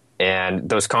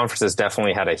those conferences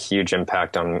definitely had a huge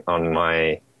impact on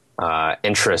my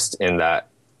interest in that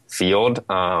field.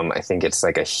 I think it's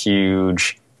like a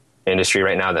huge industry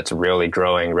right now that's really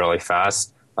growing really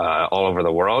fast all over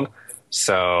the world.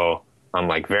 So I'm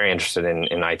like very interested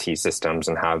in IT systems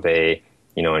and how they,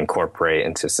 incorporate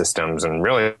into systems, and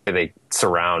really they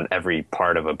surround every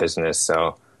part of a business.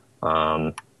 So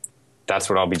that's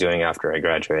what I'll be doing after I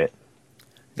graduate.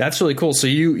 That's really cool. So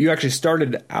you actually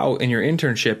started out in your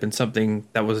internship in something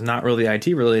that was not really IT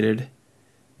related.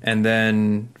 And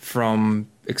then from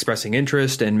expressing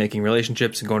interest and making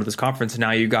relationships and going to this conference,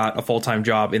 now you got a full-time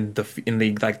job in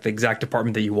the like the exact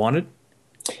department that you wanted.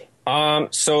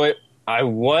 I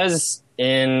was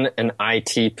in an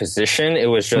IT position. It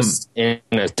was just in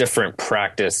a different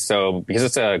practice. So because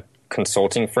it's a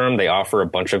consulting firm, they offer a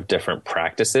bunch of different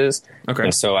practices. Okay.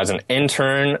 And so as an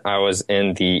intern, I was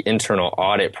in the internal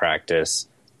audit practice,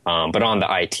 but on the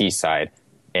IT side.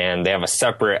 And they have a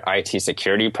separate IT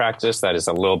security practice that is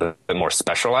a little bit more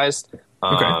specialized.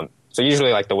 Okay. So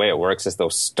usually like the way it works is they'll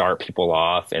start people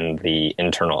off in the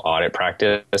internal audit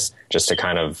practice just to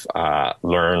kind of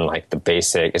learn like the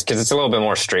basic, because it's a little bit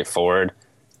more straightforward.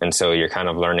 And so you're kind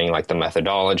of learning like the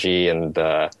methodology and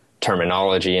the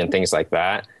terminology and things like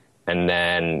that. And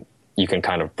then you can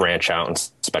kind of branch out and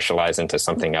specialize into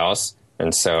something else.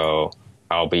 And so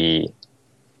I'll be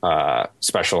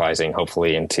specializing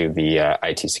hopefully into the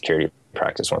IT security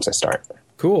practice once I start.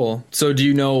 Cool. So do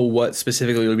you know what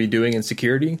specifically you'll be doing in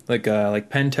security? Like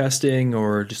pen testing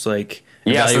or just like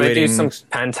evaluating? So they do some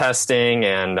pen testing,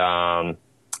 and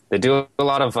they do a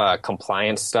lot of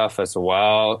compliance stuff as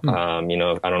well. I don't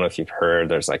know if you've heard,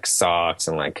 there's like SOX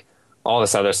and like all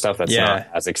this other stuff that's not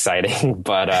as exciting,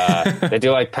 but they do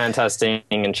like pen testing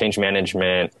and change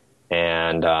management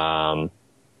and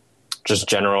just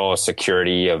general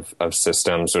security of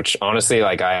systems, which honestly,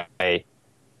 like I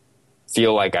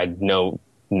feel like I know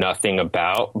nothing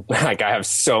about. Like I have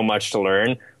so much to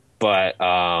learn, but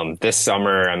this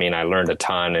summer, I mean, I learned a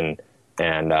ton,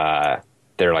 and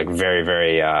they're like very,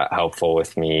 very helpful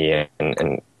with me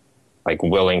and like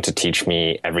willing to teach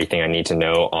me everything I need to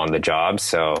know on the job.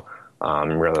 So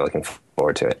I'm really looking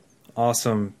forward to it.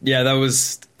 Awesome. Yeah, that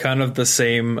was kind of the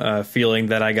same feeling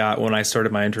that I got when I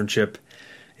started my internship.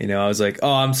 I was like,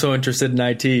 oh, I'm so interested in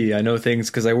IT. I know things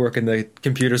because I work in the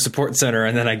computer support center.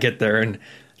 And then I get there and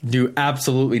do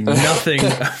absolutely nothing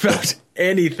about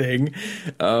anything.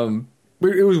 It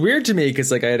was weird to me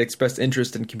because like I had expressed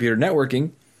interest in computer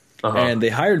networking, and they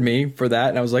hired me for that.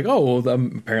 And I was like, oh, well,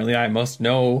 apparently I must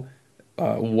know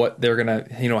what they're going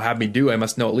to have me do. I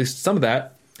must know at least some of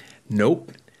that.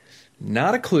 Nope.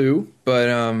 Not a clue.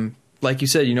 But like you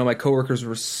said, my coworkers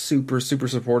were super, super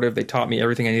supportive. They taught me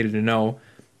everything I needed to know.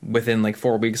 Within like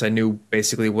 4 weeks, I knew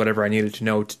basically whatever I needed to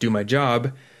know to do my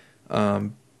job.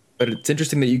 But it's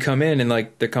interesting that you come in and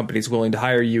like the company's willing to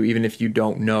hire you even if you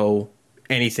don't know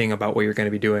anything about what you're going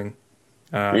to be doing.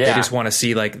 They just want to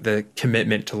see like the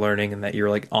commitment to learning and that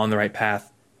you're like on the right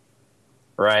path.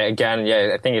 Right. Again,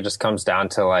 I think it just comes down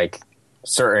to like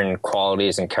certain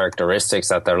qualities and characteristics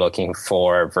that they're looking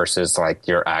for versus like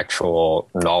your actual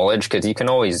knowledge, because you can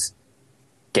always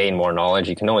gain more knowledge.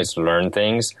 You can always learn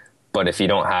things. But if you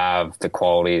don't have the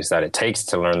qualities that it takes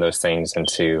to learn those things and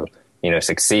to,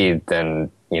 succeed, then,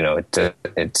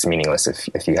 it's meaningless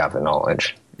if you have the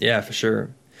knowledge. Yeah, for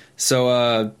sure.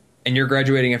 So, and you're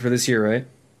graduating after this year, right?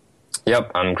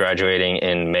 Yep. I'm graduating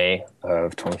in May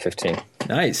of 2015.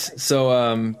 Nice.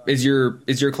 So, is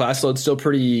your class load still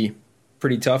pretty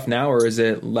tough now, or is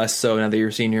it less so now that you're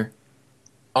a senior?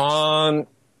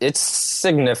 It's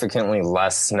significantly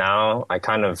less now. I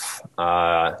kind of,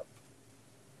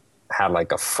 had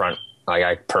like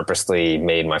I purposely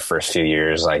made my first few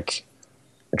years like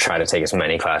try to take as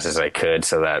many classes as I could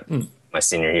so that my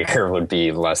senior year would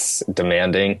be less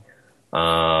demanding.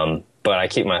 But I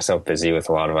keep myself busy with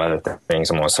a lot of other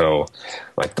things. I'm also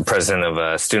like the president of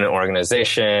a student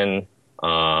organization,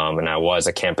 and I was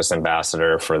a campus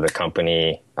ambassador for the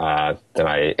company that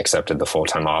I accepted the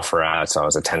full-time offer at. So I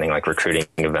was attending like recruiting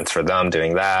events for them,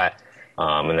 doing that.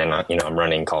 And then, I'm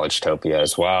running Collegetopia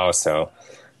as well. So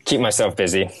keep myself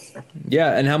busy.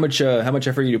 Yeah. And how much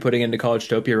effort are you putting into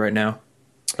Collegetopia right now?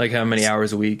 Like how many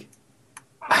hours a week?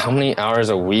 How many hours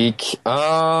a week?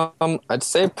 I'd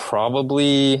say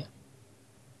probably,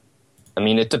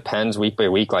 it depends week by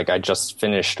week. Like I just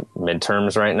finished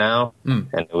midterms right now and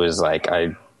it was like,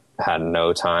 I had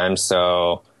no time.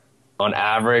 So on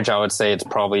average, I would say it's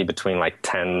probably between like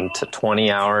 10 to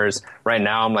 20 hours. Right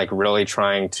now, I'm like really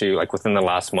trying to, like within the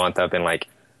last month, I've been like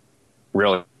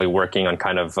really working on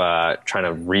kind of trying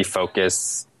to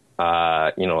refocus,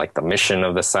 like the mission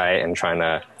of the site and trying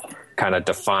to kind of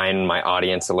define my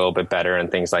audience a little bit better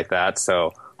and things like that.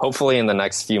 So hopefully in the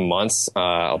next few months,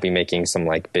 I'll be making some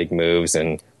like big moves,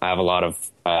 and I have a lot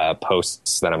of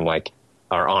posts that I'm like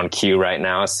are on queue right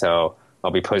now. So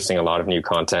I'll be posting a lot of new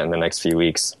content in the next few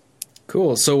weeks.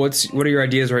 Cool. So what are your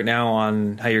ideas right now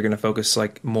on how you're going to focus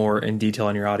like more in detail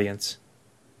on your audience?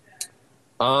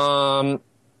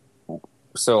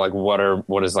 So like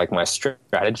what is like my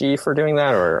strategy for doing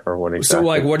that or what exactly? So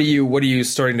like what are you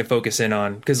starting to focus in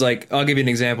on? Cause like I'll give you an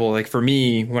example. Like for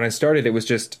me, when I started, it was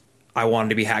just I wanted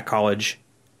to be Hack College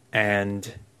and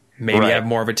maybe have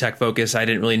more of a tech focus. I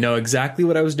didn't really know exactly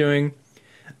what I was doing.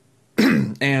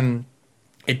 And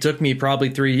it took me probably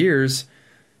 3 years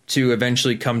to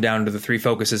eventually come down to the 3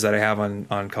 focuses that I have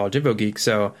on College Info Geek.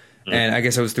 So, and I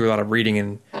guess I was through a lot of reading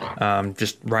and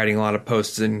just writing a lot of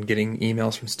posts and getting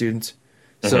emails from students.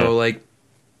 So like,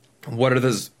 what are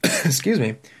those, excuse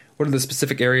me, what are the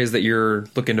specific areas that you're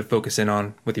looking to focus in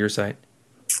on with your site?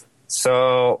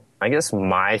 So I guess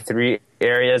my 3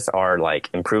 areas are like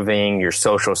improving your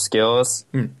social skills,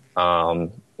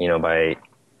 by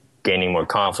gaining more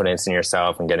confidence in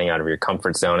yourself and getting out of your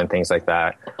comfort zone and things like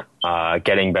that.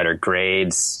 Getting better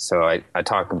grades. So I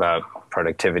talk about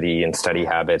productivity and study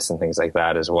habits and things like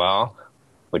that as well,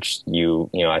 which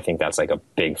I think that's like a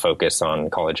big focus on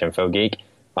College Info Geek.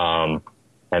 And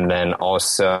then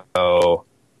also,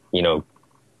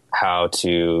 how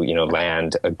to,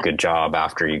 land a good job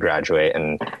after you graduate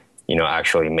and,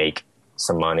 actually make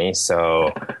some money.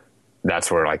 So that's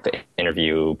where like the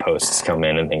interview posts come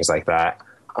in and things like that.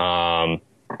 But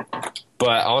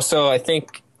also I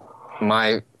think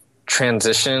my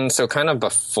transition, so kind of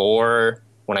before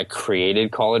when I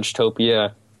created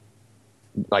Collegetopia,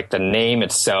 like the name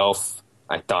itself,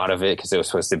 I thought of it because it was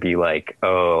supposed to be like,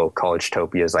 oh,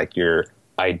 Collegetopia is like your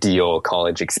ideal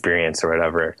college experience or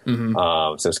whatever.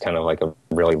 So it's kind of like a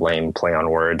really lame play on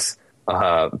words.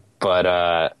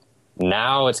 But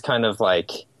now it's kind of like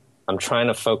I'm trying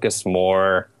to focus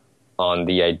more on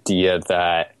the idea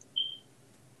that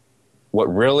what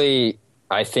really,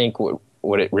 I think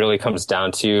what it really comes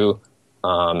down to,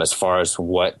 as far as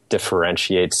what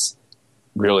differentiates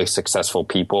really successful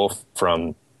people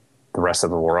from the rest of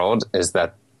the world is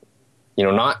that,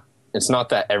 it's not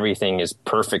that everything is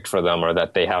perfect for them or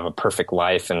that they have a perfect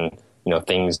life and,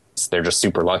 they're just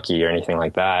super lucky or anything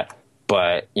like that.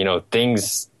 But,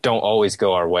 things don't always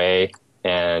go our way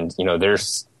and,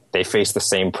 they face the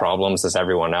same problems as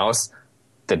everyone else.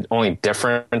 The only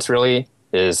difference really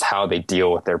is how they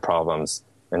deal with their problems.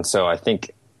 And so I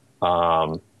think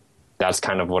that's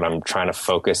kind of what I'm trying to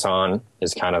focus on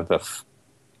is kind of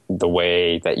the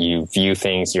way that you view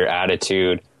things, your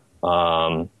attitude,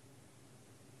 kind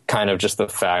of just the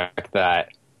fact that,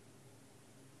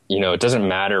 it doesn't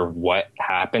matter what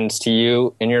happens to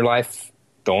you in your life.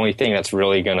 The only thing that's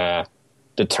really going to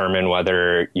determine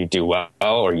whether you do well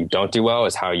or you don't do well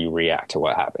is how you react to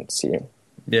what happens to you.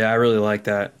 Yeah, I really like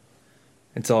that.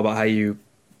 It's all about how you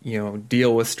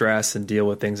deal with stress and deal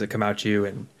with things that come at you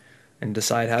and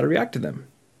decide how to react to them.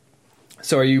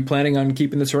 So are you planning on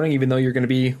keeping this running even though you're going to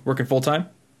be working full time?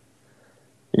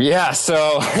 Yeah.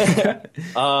 So,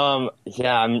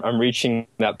 I'm reaching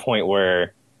that point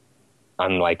where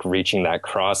I'm like reaching that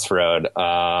crossroad.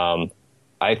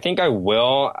 I think I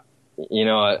will,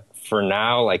 for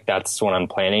now, like that's what I'm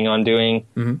planning on doing.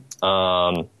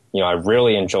 I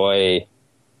really enjoy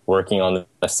working on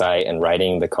the site and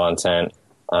writing the content.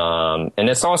 And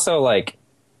it's also like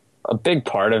a big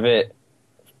part of it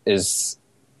is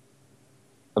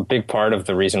a big part of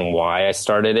the reason why I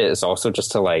started it is also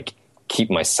just to like keep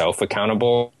myself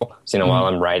accountable. So, while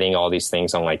I'm writing all these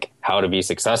things on like how to be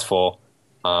successful,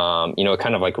 it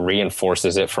kind of like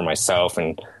reinforces it for myself.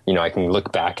 And, I can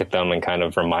look back at them and kind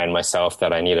of remind myself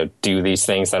that I need to do these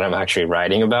things that I'm actually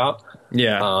writing about.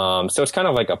 Yeah. So it's kind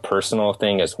of like a personal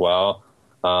thing as well.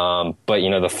 But,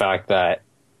 the fact that,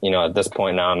 at this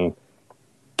point now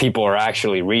people are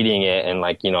actually reading it and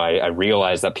like, I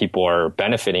realize that people are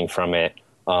benefiting from it.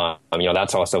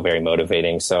 That's also very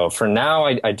motivating. So for now,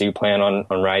 I do plan on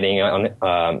writing,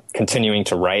 on continuing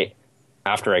to write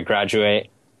after I graduate,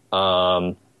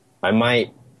 I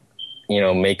might,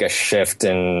 make a shift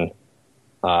in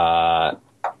the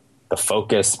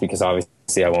focus, because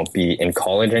obviously I won't be in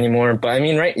college anymore. But I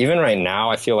mean, even right now,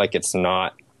 I feel like it's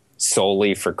not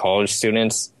solely for college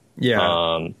students.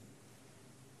 Yeah.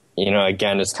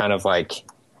 Again, it's kind of like,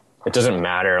 it doesn't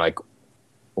matter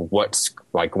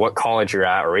what college you're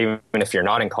at, or even if you're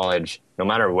not in college, no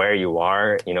matter where you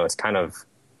are, it's kind of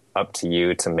up to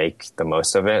you to make the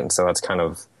most of it. And so that's kind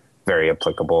of very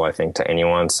applicable, I think, to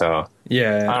anyone. So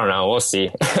Yeah. I don't know. We'll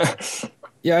see.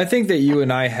 Yeah, I think that you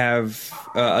and I have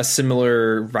a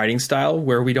similar writing style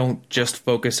where we don't just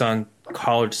focus on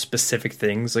college specific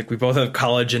things. Like we both have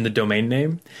college in the domain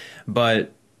name,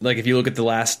 but like if you look at the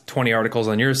last 20 articles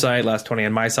on your site, last 20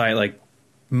 on my site, like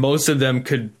most of them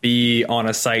could be on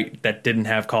a site that didn't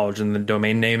have college in the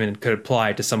domain name and could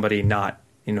apply to somebody not,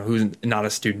 who's not a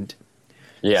student.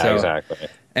 Yeah, So, exactly.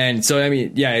 And so, I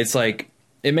mean, yeah, it's like,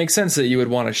 it makes sense that you would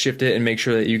want to shift it and make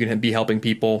sure that you can be helping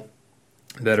people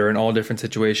that are in all different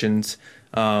situations.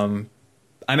 I'm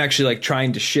actually like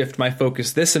trying to shift my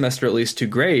focus this semester, at least, to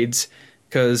grades,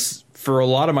 because for a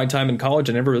lot of my time in college,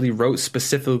 I never really wrote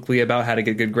specifically about how to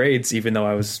get good grades, even though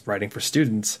I was writing for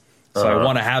students. So I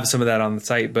want to have some of that on the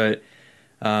site, but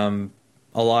a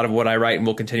lot of what I write and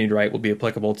will continue to write will be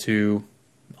applicable to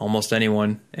almost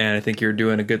anyone. And I think you're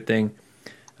doing a good thing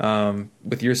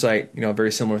with your site, a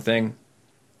very similar thing.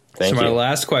 Thank so my you.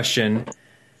 last question,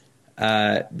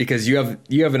 because you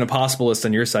have an impossible list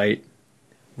on your site,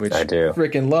 which I do.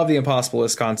 Freaking love the impossible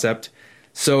list concept.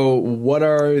 So what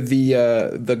are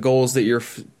the goals that you're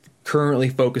currently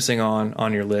focusing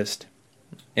on your list?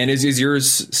 And is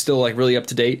yours still like really up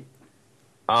to date?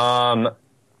 Kind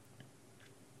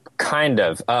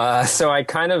of. So I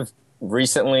kind of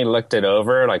recently looked it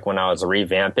over, like when I was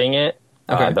revamping it,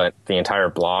 Okay. the entire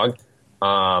blog.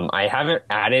 I haven't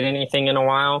added anything in a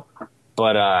while,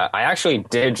 but I actually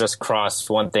did just cross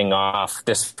one thing off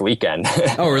this weekend.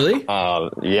 Oh, really?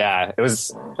 Yeah, it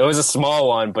was a small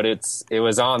one, but it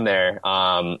was on there.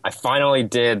 I finally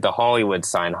did the Hollywood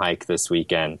sign hike this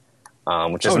weekend,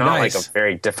 which is not nice. like a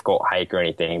very difficult hike or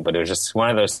anything, but it was just one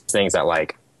of those things that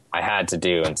like I had to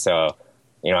do. And so,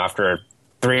 after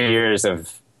 3 years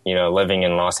of, living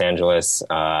in Los Angeles,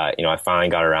 I finally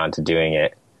got around to doing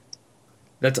it.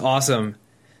 That's awesome.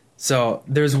 So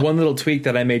there's one little tweak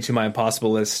that I made to my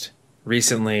impossible list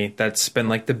recently that's been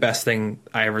like the best thing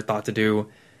I ever thought to do.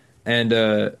 And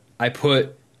I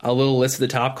put a little list at the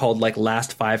top called like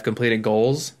last 5 completed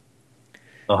goals.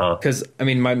 Because I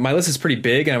mean, my list is pretty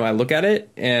big, and when I look at it,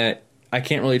 and I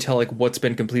can't really tell like what's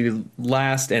been completed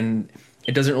last, and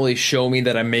it doesn't really show me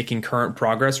that I'm making current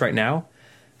progress right now.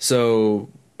 So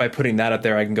by putting that up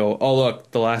there, I can go, oh look,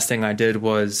 the last thing I did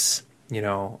was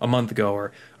a month ago,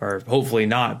 or hopefully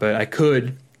not, but I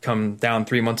could come down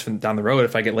 3 months from down the road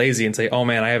if I get lazy and say, oh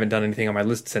man, I haven't done anything on my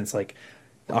list since like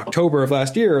October of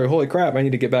last year. Holy crap, I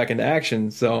need to get back into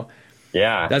action. So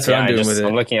yeah, that's what I'm doing with it.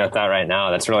 I'm looking at that right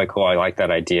now. That's really cool. I like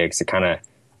that idea because it kind of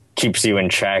keeps you in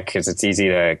check, because it's easy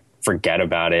to forget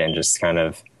about it and just kind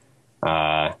of,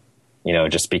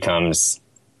 just becomes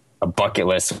a bucket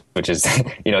list, which is,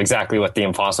 exactly what the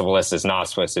impossible list is not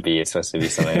supposed to be. It's supposed to be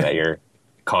something that you're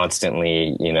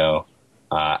constantly,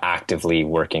 actively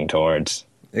working towards.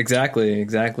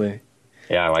 Exactly.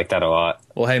 Yeah, I like that a lot.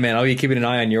 Well, hey man, I'll be keeping an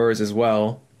eye on yours as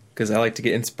well, because I like to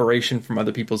get inspiration from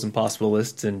other people's impossible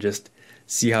lists and just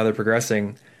see how they're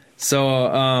progressing. So,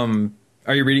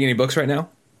 are you reading any books right now?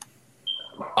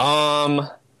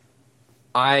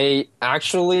 I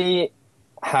actually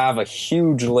have a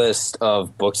huge list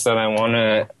of books that I want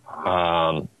to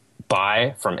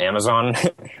buy from Amazon.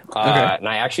 And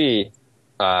I actually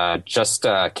just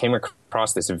came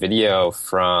across this video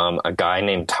from a guy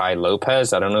named Tai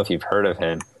Lopez. I don't know if you've heard of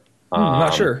him. I'm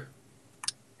not sure.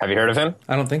 Have you heard of him?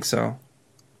 I don't think so.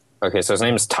 Okay, so his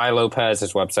name is Tai Lopez.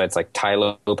 His website's like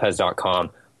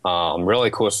tailopez.com. Really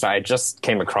cool site. I just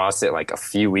came across it like a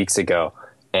few weeks ago.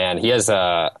 And he has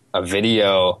a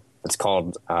video that's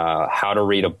called How to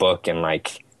Read a Book in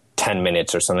like 10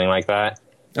 minutes or something like that.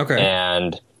 Okay.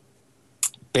 And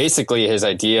basically his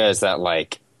idea is that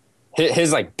like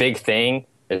his like big thing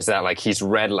is that like he's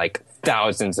read like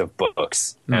thousands of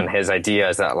books. And his idea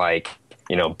is that like,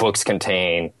 books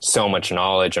contain so much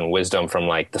knowledge and wisdom from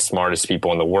like the smartest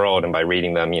people in the world. And by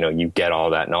reading them, you get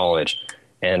all that knowledge.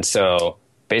 And so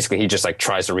basically he just like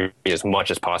tries to read as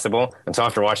much as possible. And so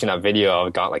after watching that video, I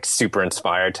got like super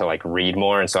inspired to like read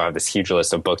more. And so I have this huge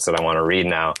list of books that I want to read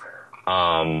now.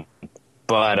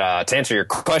 But to answer your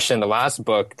question, the last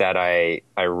book that I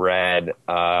read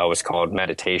was called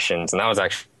Meditations. And that was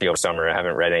actually over summer. I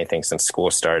haven't read anything since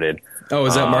school started. Oh,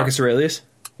 is that Marcus Aurelius?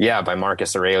 Yeah, by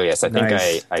Marcus Aurelius. I think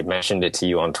Nice. I mentioned it to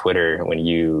you on Twitter when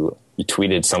you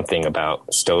tweeted something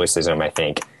about Stoicism, I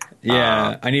think.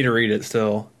 Yeah, I need to read it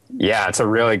still. Yeah, it's a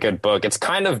really good book. It's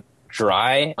kind of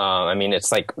dry. I mean,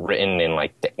 it's like written in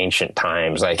like the ancient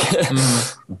times, like,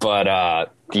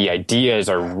 but the ideas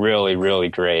are really, really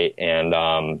great.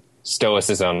 And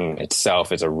Stoicism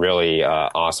itself is a really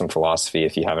awesome philosophy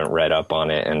if you haven't read up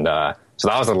on it. And so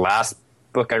that was the last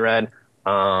book I read.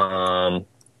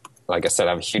 Like I said, I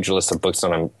have a huge list of books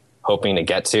that I'm hoping to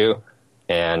get to.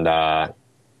 And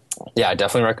yeah, I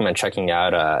definitely recommend checking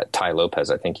out Tai Lopez.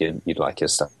 I think you'd like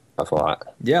his stuff a lot.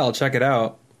 Yeah, I'll check it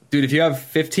out. Dude, if you have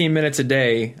 15 minutes a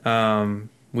day,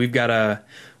 we've got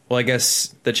well, I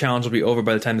guess the challenge will be over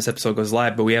by the time this episode goes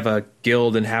live, but we have a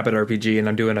guild in Habit RPG, and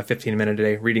I'm doing a 15-minute a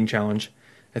day reading challenge.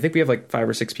 I think we have like 5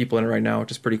 or 6 people in it right now,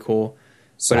 which is pretty cool.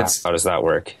 So But it's how does that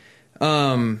work?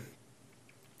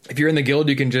 if you're in the guild,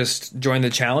 you can just join the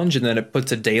challenge, and then it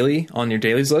puts a daily on your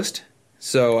dailies list.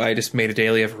 So I just made a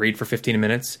daily of read for 15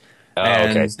 minutes.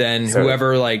 And okay. then So-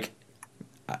 whoever, like,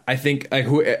 I think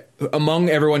among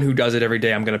everyone who does it every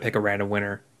day, I'm going to pick a random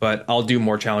winner. But I'll do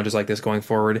more challenges like this going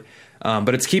forward.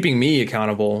 But it's keeping me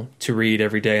accountable to read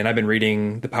every day. And I've been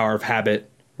reading The Power of Habit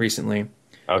recently.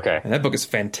 Okay. And that book is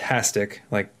fantastic.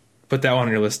 Like, put that one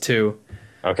on your list too.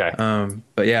 Okay.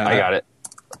 But yeah, I got it.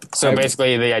 So I-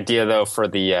 basically, the idea though for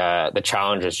the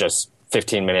challenge is just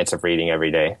 15 minutes of reading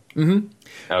every day. Mm-hmm.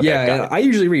 Okay, Yeah, got and it. I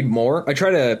usually read more.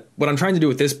 What I'm trying to do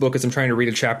with this book is I'm trying to read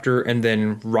a chapter and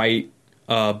then write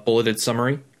a bulleted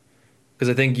summary. Because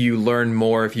I think you learn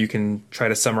more if you can try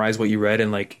to summarize what you read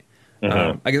and like,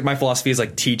 I guess my philosophy is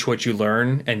like teach what you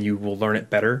learn and you will learn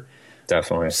it better.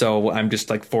 Definitely. So I'm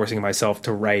just like forcing myself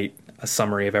to write a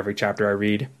summary of every chapter I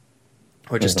read,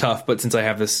 which is tough. But since I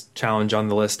have this challenge on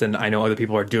the list and I know other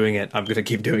people are doing it, I'm going to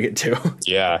keep doing it too.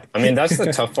 Yeah. I mean, that's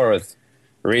the tough part with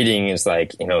reading is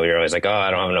like, you know, you're always like, oh, I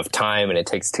don't have enough time and it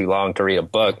takes too long to read a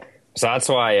book. So that's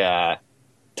why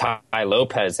Tai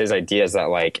Lopez, his idea is that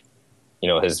like, you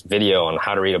know, his video on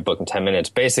how to read a book in 10 minutes,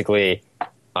 basically,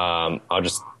 I'll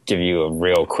just give you a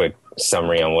real quick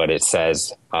summary on what it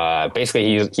says.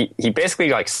 Basically, he basically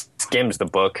like skims the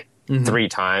book 3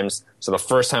 times. So the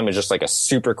first time is just like a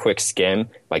super quick skim.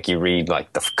 Like you read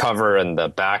like the cover and the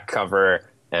back cover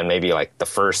and maybe like the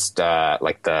first,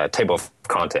 like the table of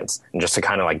contents, and just to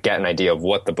kind of like get an idea of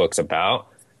what the book's about.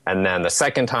 And then the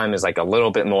second time is like a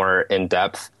little bit more in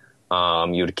depth.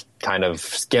 You'd kind of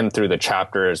skim through the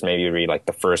chapters, maybe read like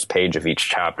the first page of each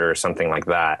chapter or something like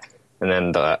that. And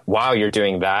then while you're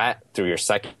doing that through your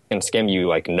second skim, you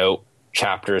like note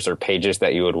chapters or pages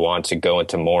that you would want to go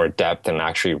into more depth and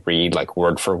actually read like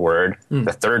word for word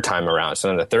the third time around. So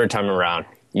then the third time around,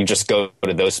 you just go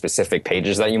to those specific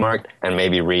pages that you marked and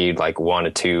maybe read like 1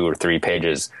 or 2 or 3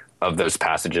 pages of those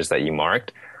passages that you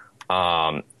marked.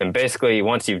 And basically,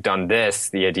 once you've done this,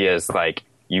 the idea is like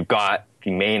you've got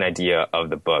the main idea of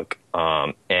the book,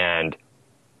 and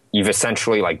you've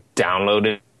essentially like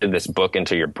downloaded this book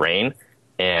into your brain,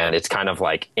 and it's kind of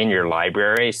like in your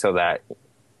library, so that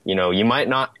you know you might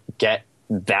not get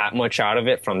that much out of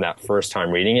it from that first time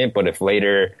reading it, but if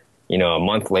later, you know, a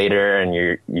month later, and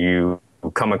you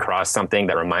come across something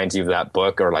that reminds you of that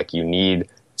book, or like you need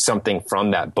something from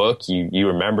that book, you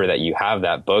remember that you have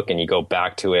that book and you go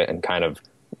back to it and kind of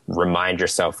remind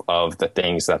yourself of the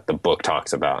things that the book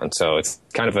talks about. And so it's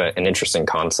kind of an interesting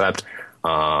concept.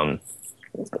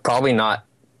 Probably not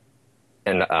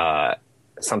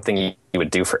something you would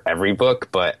do for every book,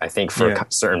 but I think for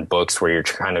certain books where you're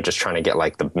kind of just trying to get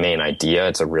like the main idea,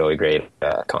 it's a really great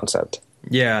concept.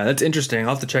 Yeah, that's interesting.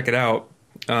 I'll have to check it out.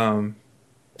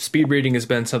 Speed reading has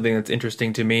been something that's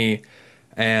interesting to me,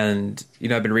 and you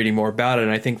know, I've been reading more about it,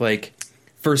 and I think like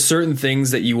for certain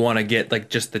things that you want to get like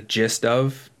just the gist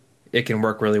of, it can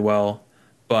work really well.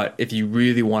 But if you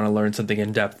really want to learn something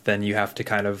in depth, then you have to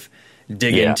kind of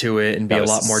dig into it and be a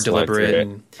lot more deliberate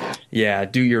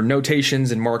and do your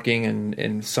notations and marking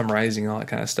and summarizing, all that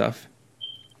kind of stuff.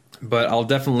 But I'll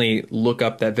definitely look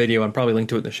up that video and probably link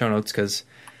to it in the show notes, because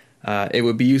it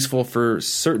would be useful for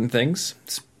certain things,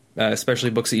 especially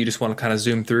books that you just want to kind of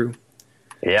zoom through.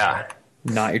 Yeah.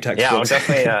 Not your textbooks. Yeah, I'll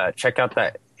definitely check out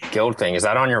that guild thing. Is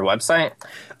that on your website?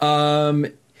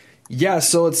 Yeah,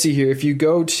 so let's see here. If you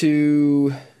go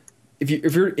to if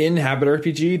you're in Habit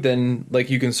RPG, then like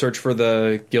you can search for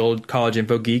the guild College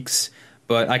Info Geeks,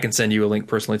 but I can send you a link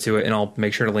personally to it, and I'll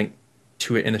make sure to link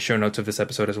to it in the show notes of this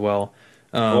episode as well.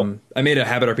 Cool. I made a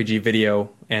Habit RPG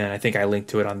video, and I think I linked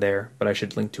to it on there, but I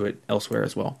should link to it elsewhere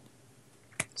as well.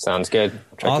 Sounds good.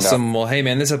 Check Awesome. Well, hey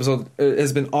man, this episode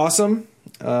has been awesome.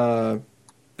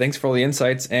 Thanks for all the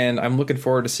insights, and I'm looking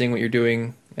forward to seeing what you're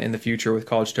doing in the future with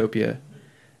Collegetopia.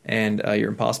 and your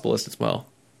Impossible list as well.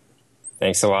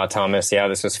 Thanks a lot, Thomas. Yeah,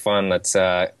 this was fun. Let's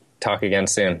talk again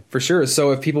soon. For sure.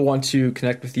 So if people want to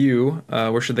connect with you,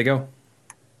 where should they go?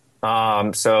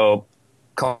 So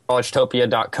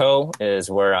collegetopia.co is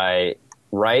where I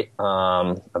write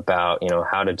about,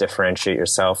 how to differentiate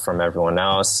yourself from everyone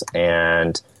else.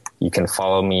 And you can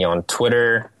follow me on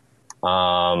Twitter.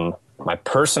 My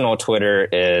personal Twitter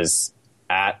is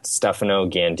at Stefano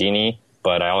Gandini,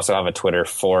 but I also have a Twitter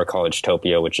for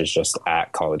Collegetopia, which is just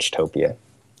at Collegetopia.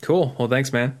 Cool. Well,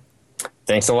 thanks, man.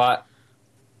 Thanks a lot.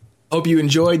 Hope you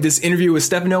enjoyed this interview with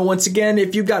Stefano. Once again,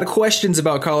 if you've got questions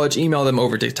about college, email them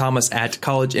over to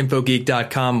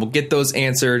thomas@collegeinfogeek.com. We'll get those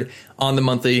answered on the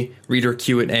monthly Reader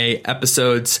Q&A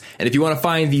episodes. And if you want to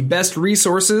find the best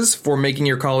resources for making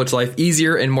your college life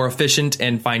easier and more efficient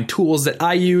and find tools that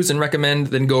I use and recommend,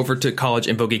 then go over to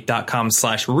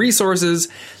collegeinfogeek.com/resources.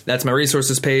 That's my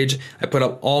resources page. I put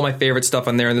up all my favorite stuff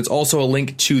on there. And there's also a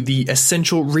link to the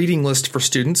essential reading list for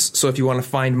students. So if you want to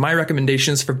find my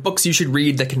recommendations for books you should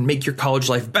read that can make your college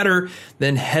life better,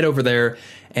 then head over there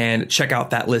and check out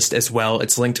that list as well.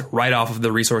 It's linked right off of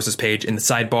the resources page in the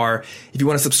sidebar. If you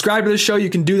want to subscribe to the show, you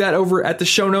can do that over at the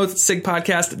show notes at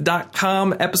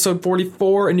sigpodcast.com, episode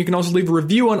 44. And you can also leave a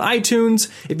review on iTunes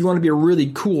if you want to be a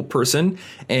really cool person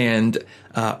and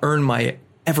earn my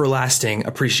everlasting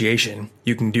appreciation.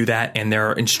 You can do that, and there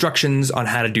are instructions on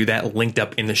how to do that linked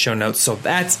up in the show notes. So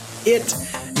that's it.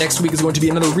 Next week is going to be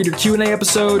another Reader Q&A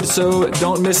episode, so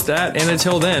don't miss that. And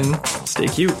until then, stay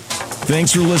cute.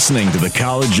 Thanks for listening to the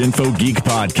College Info Geek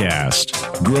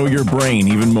Podcast. Grow your brain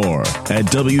even more at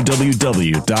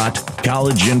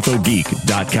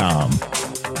www.collegeinfogeek.com.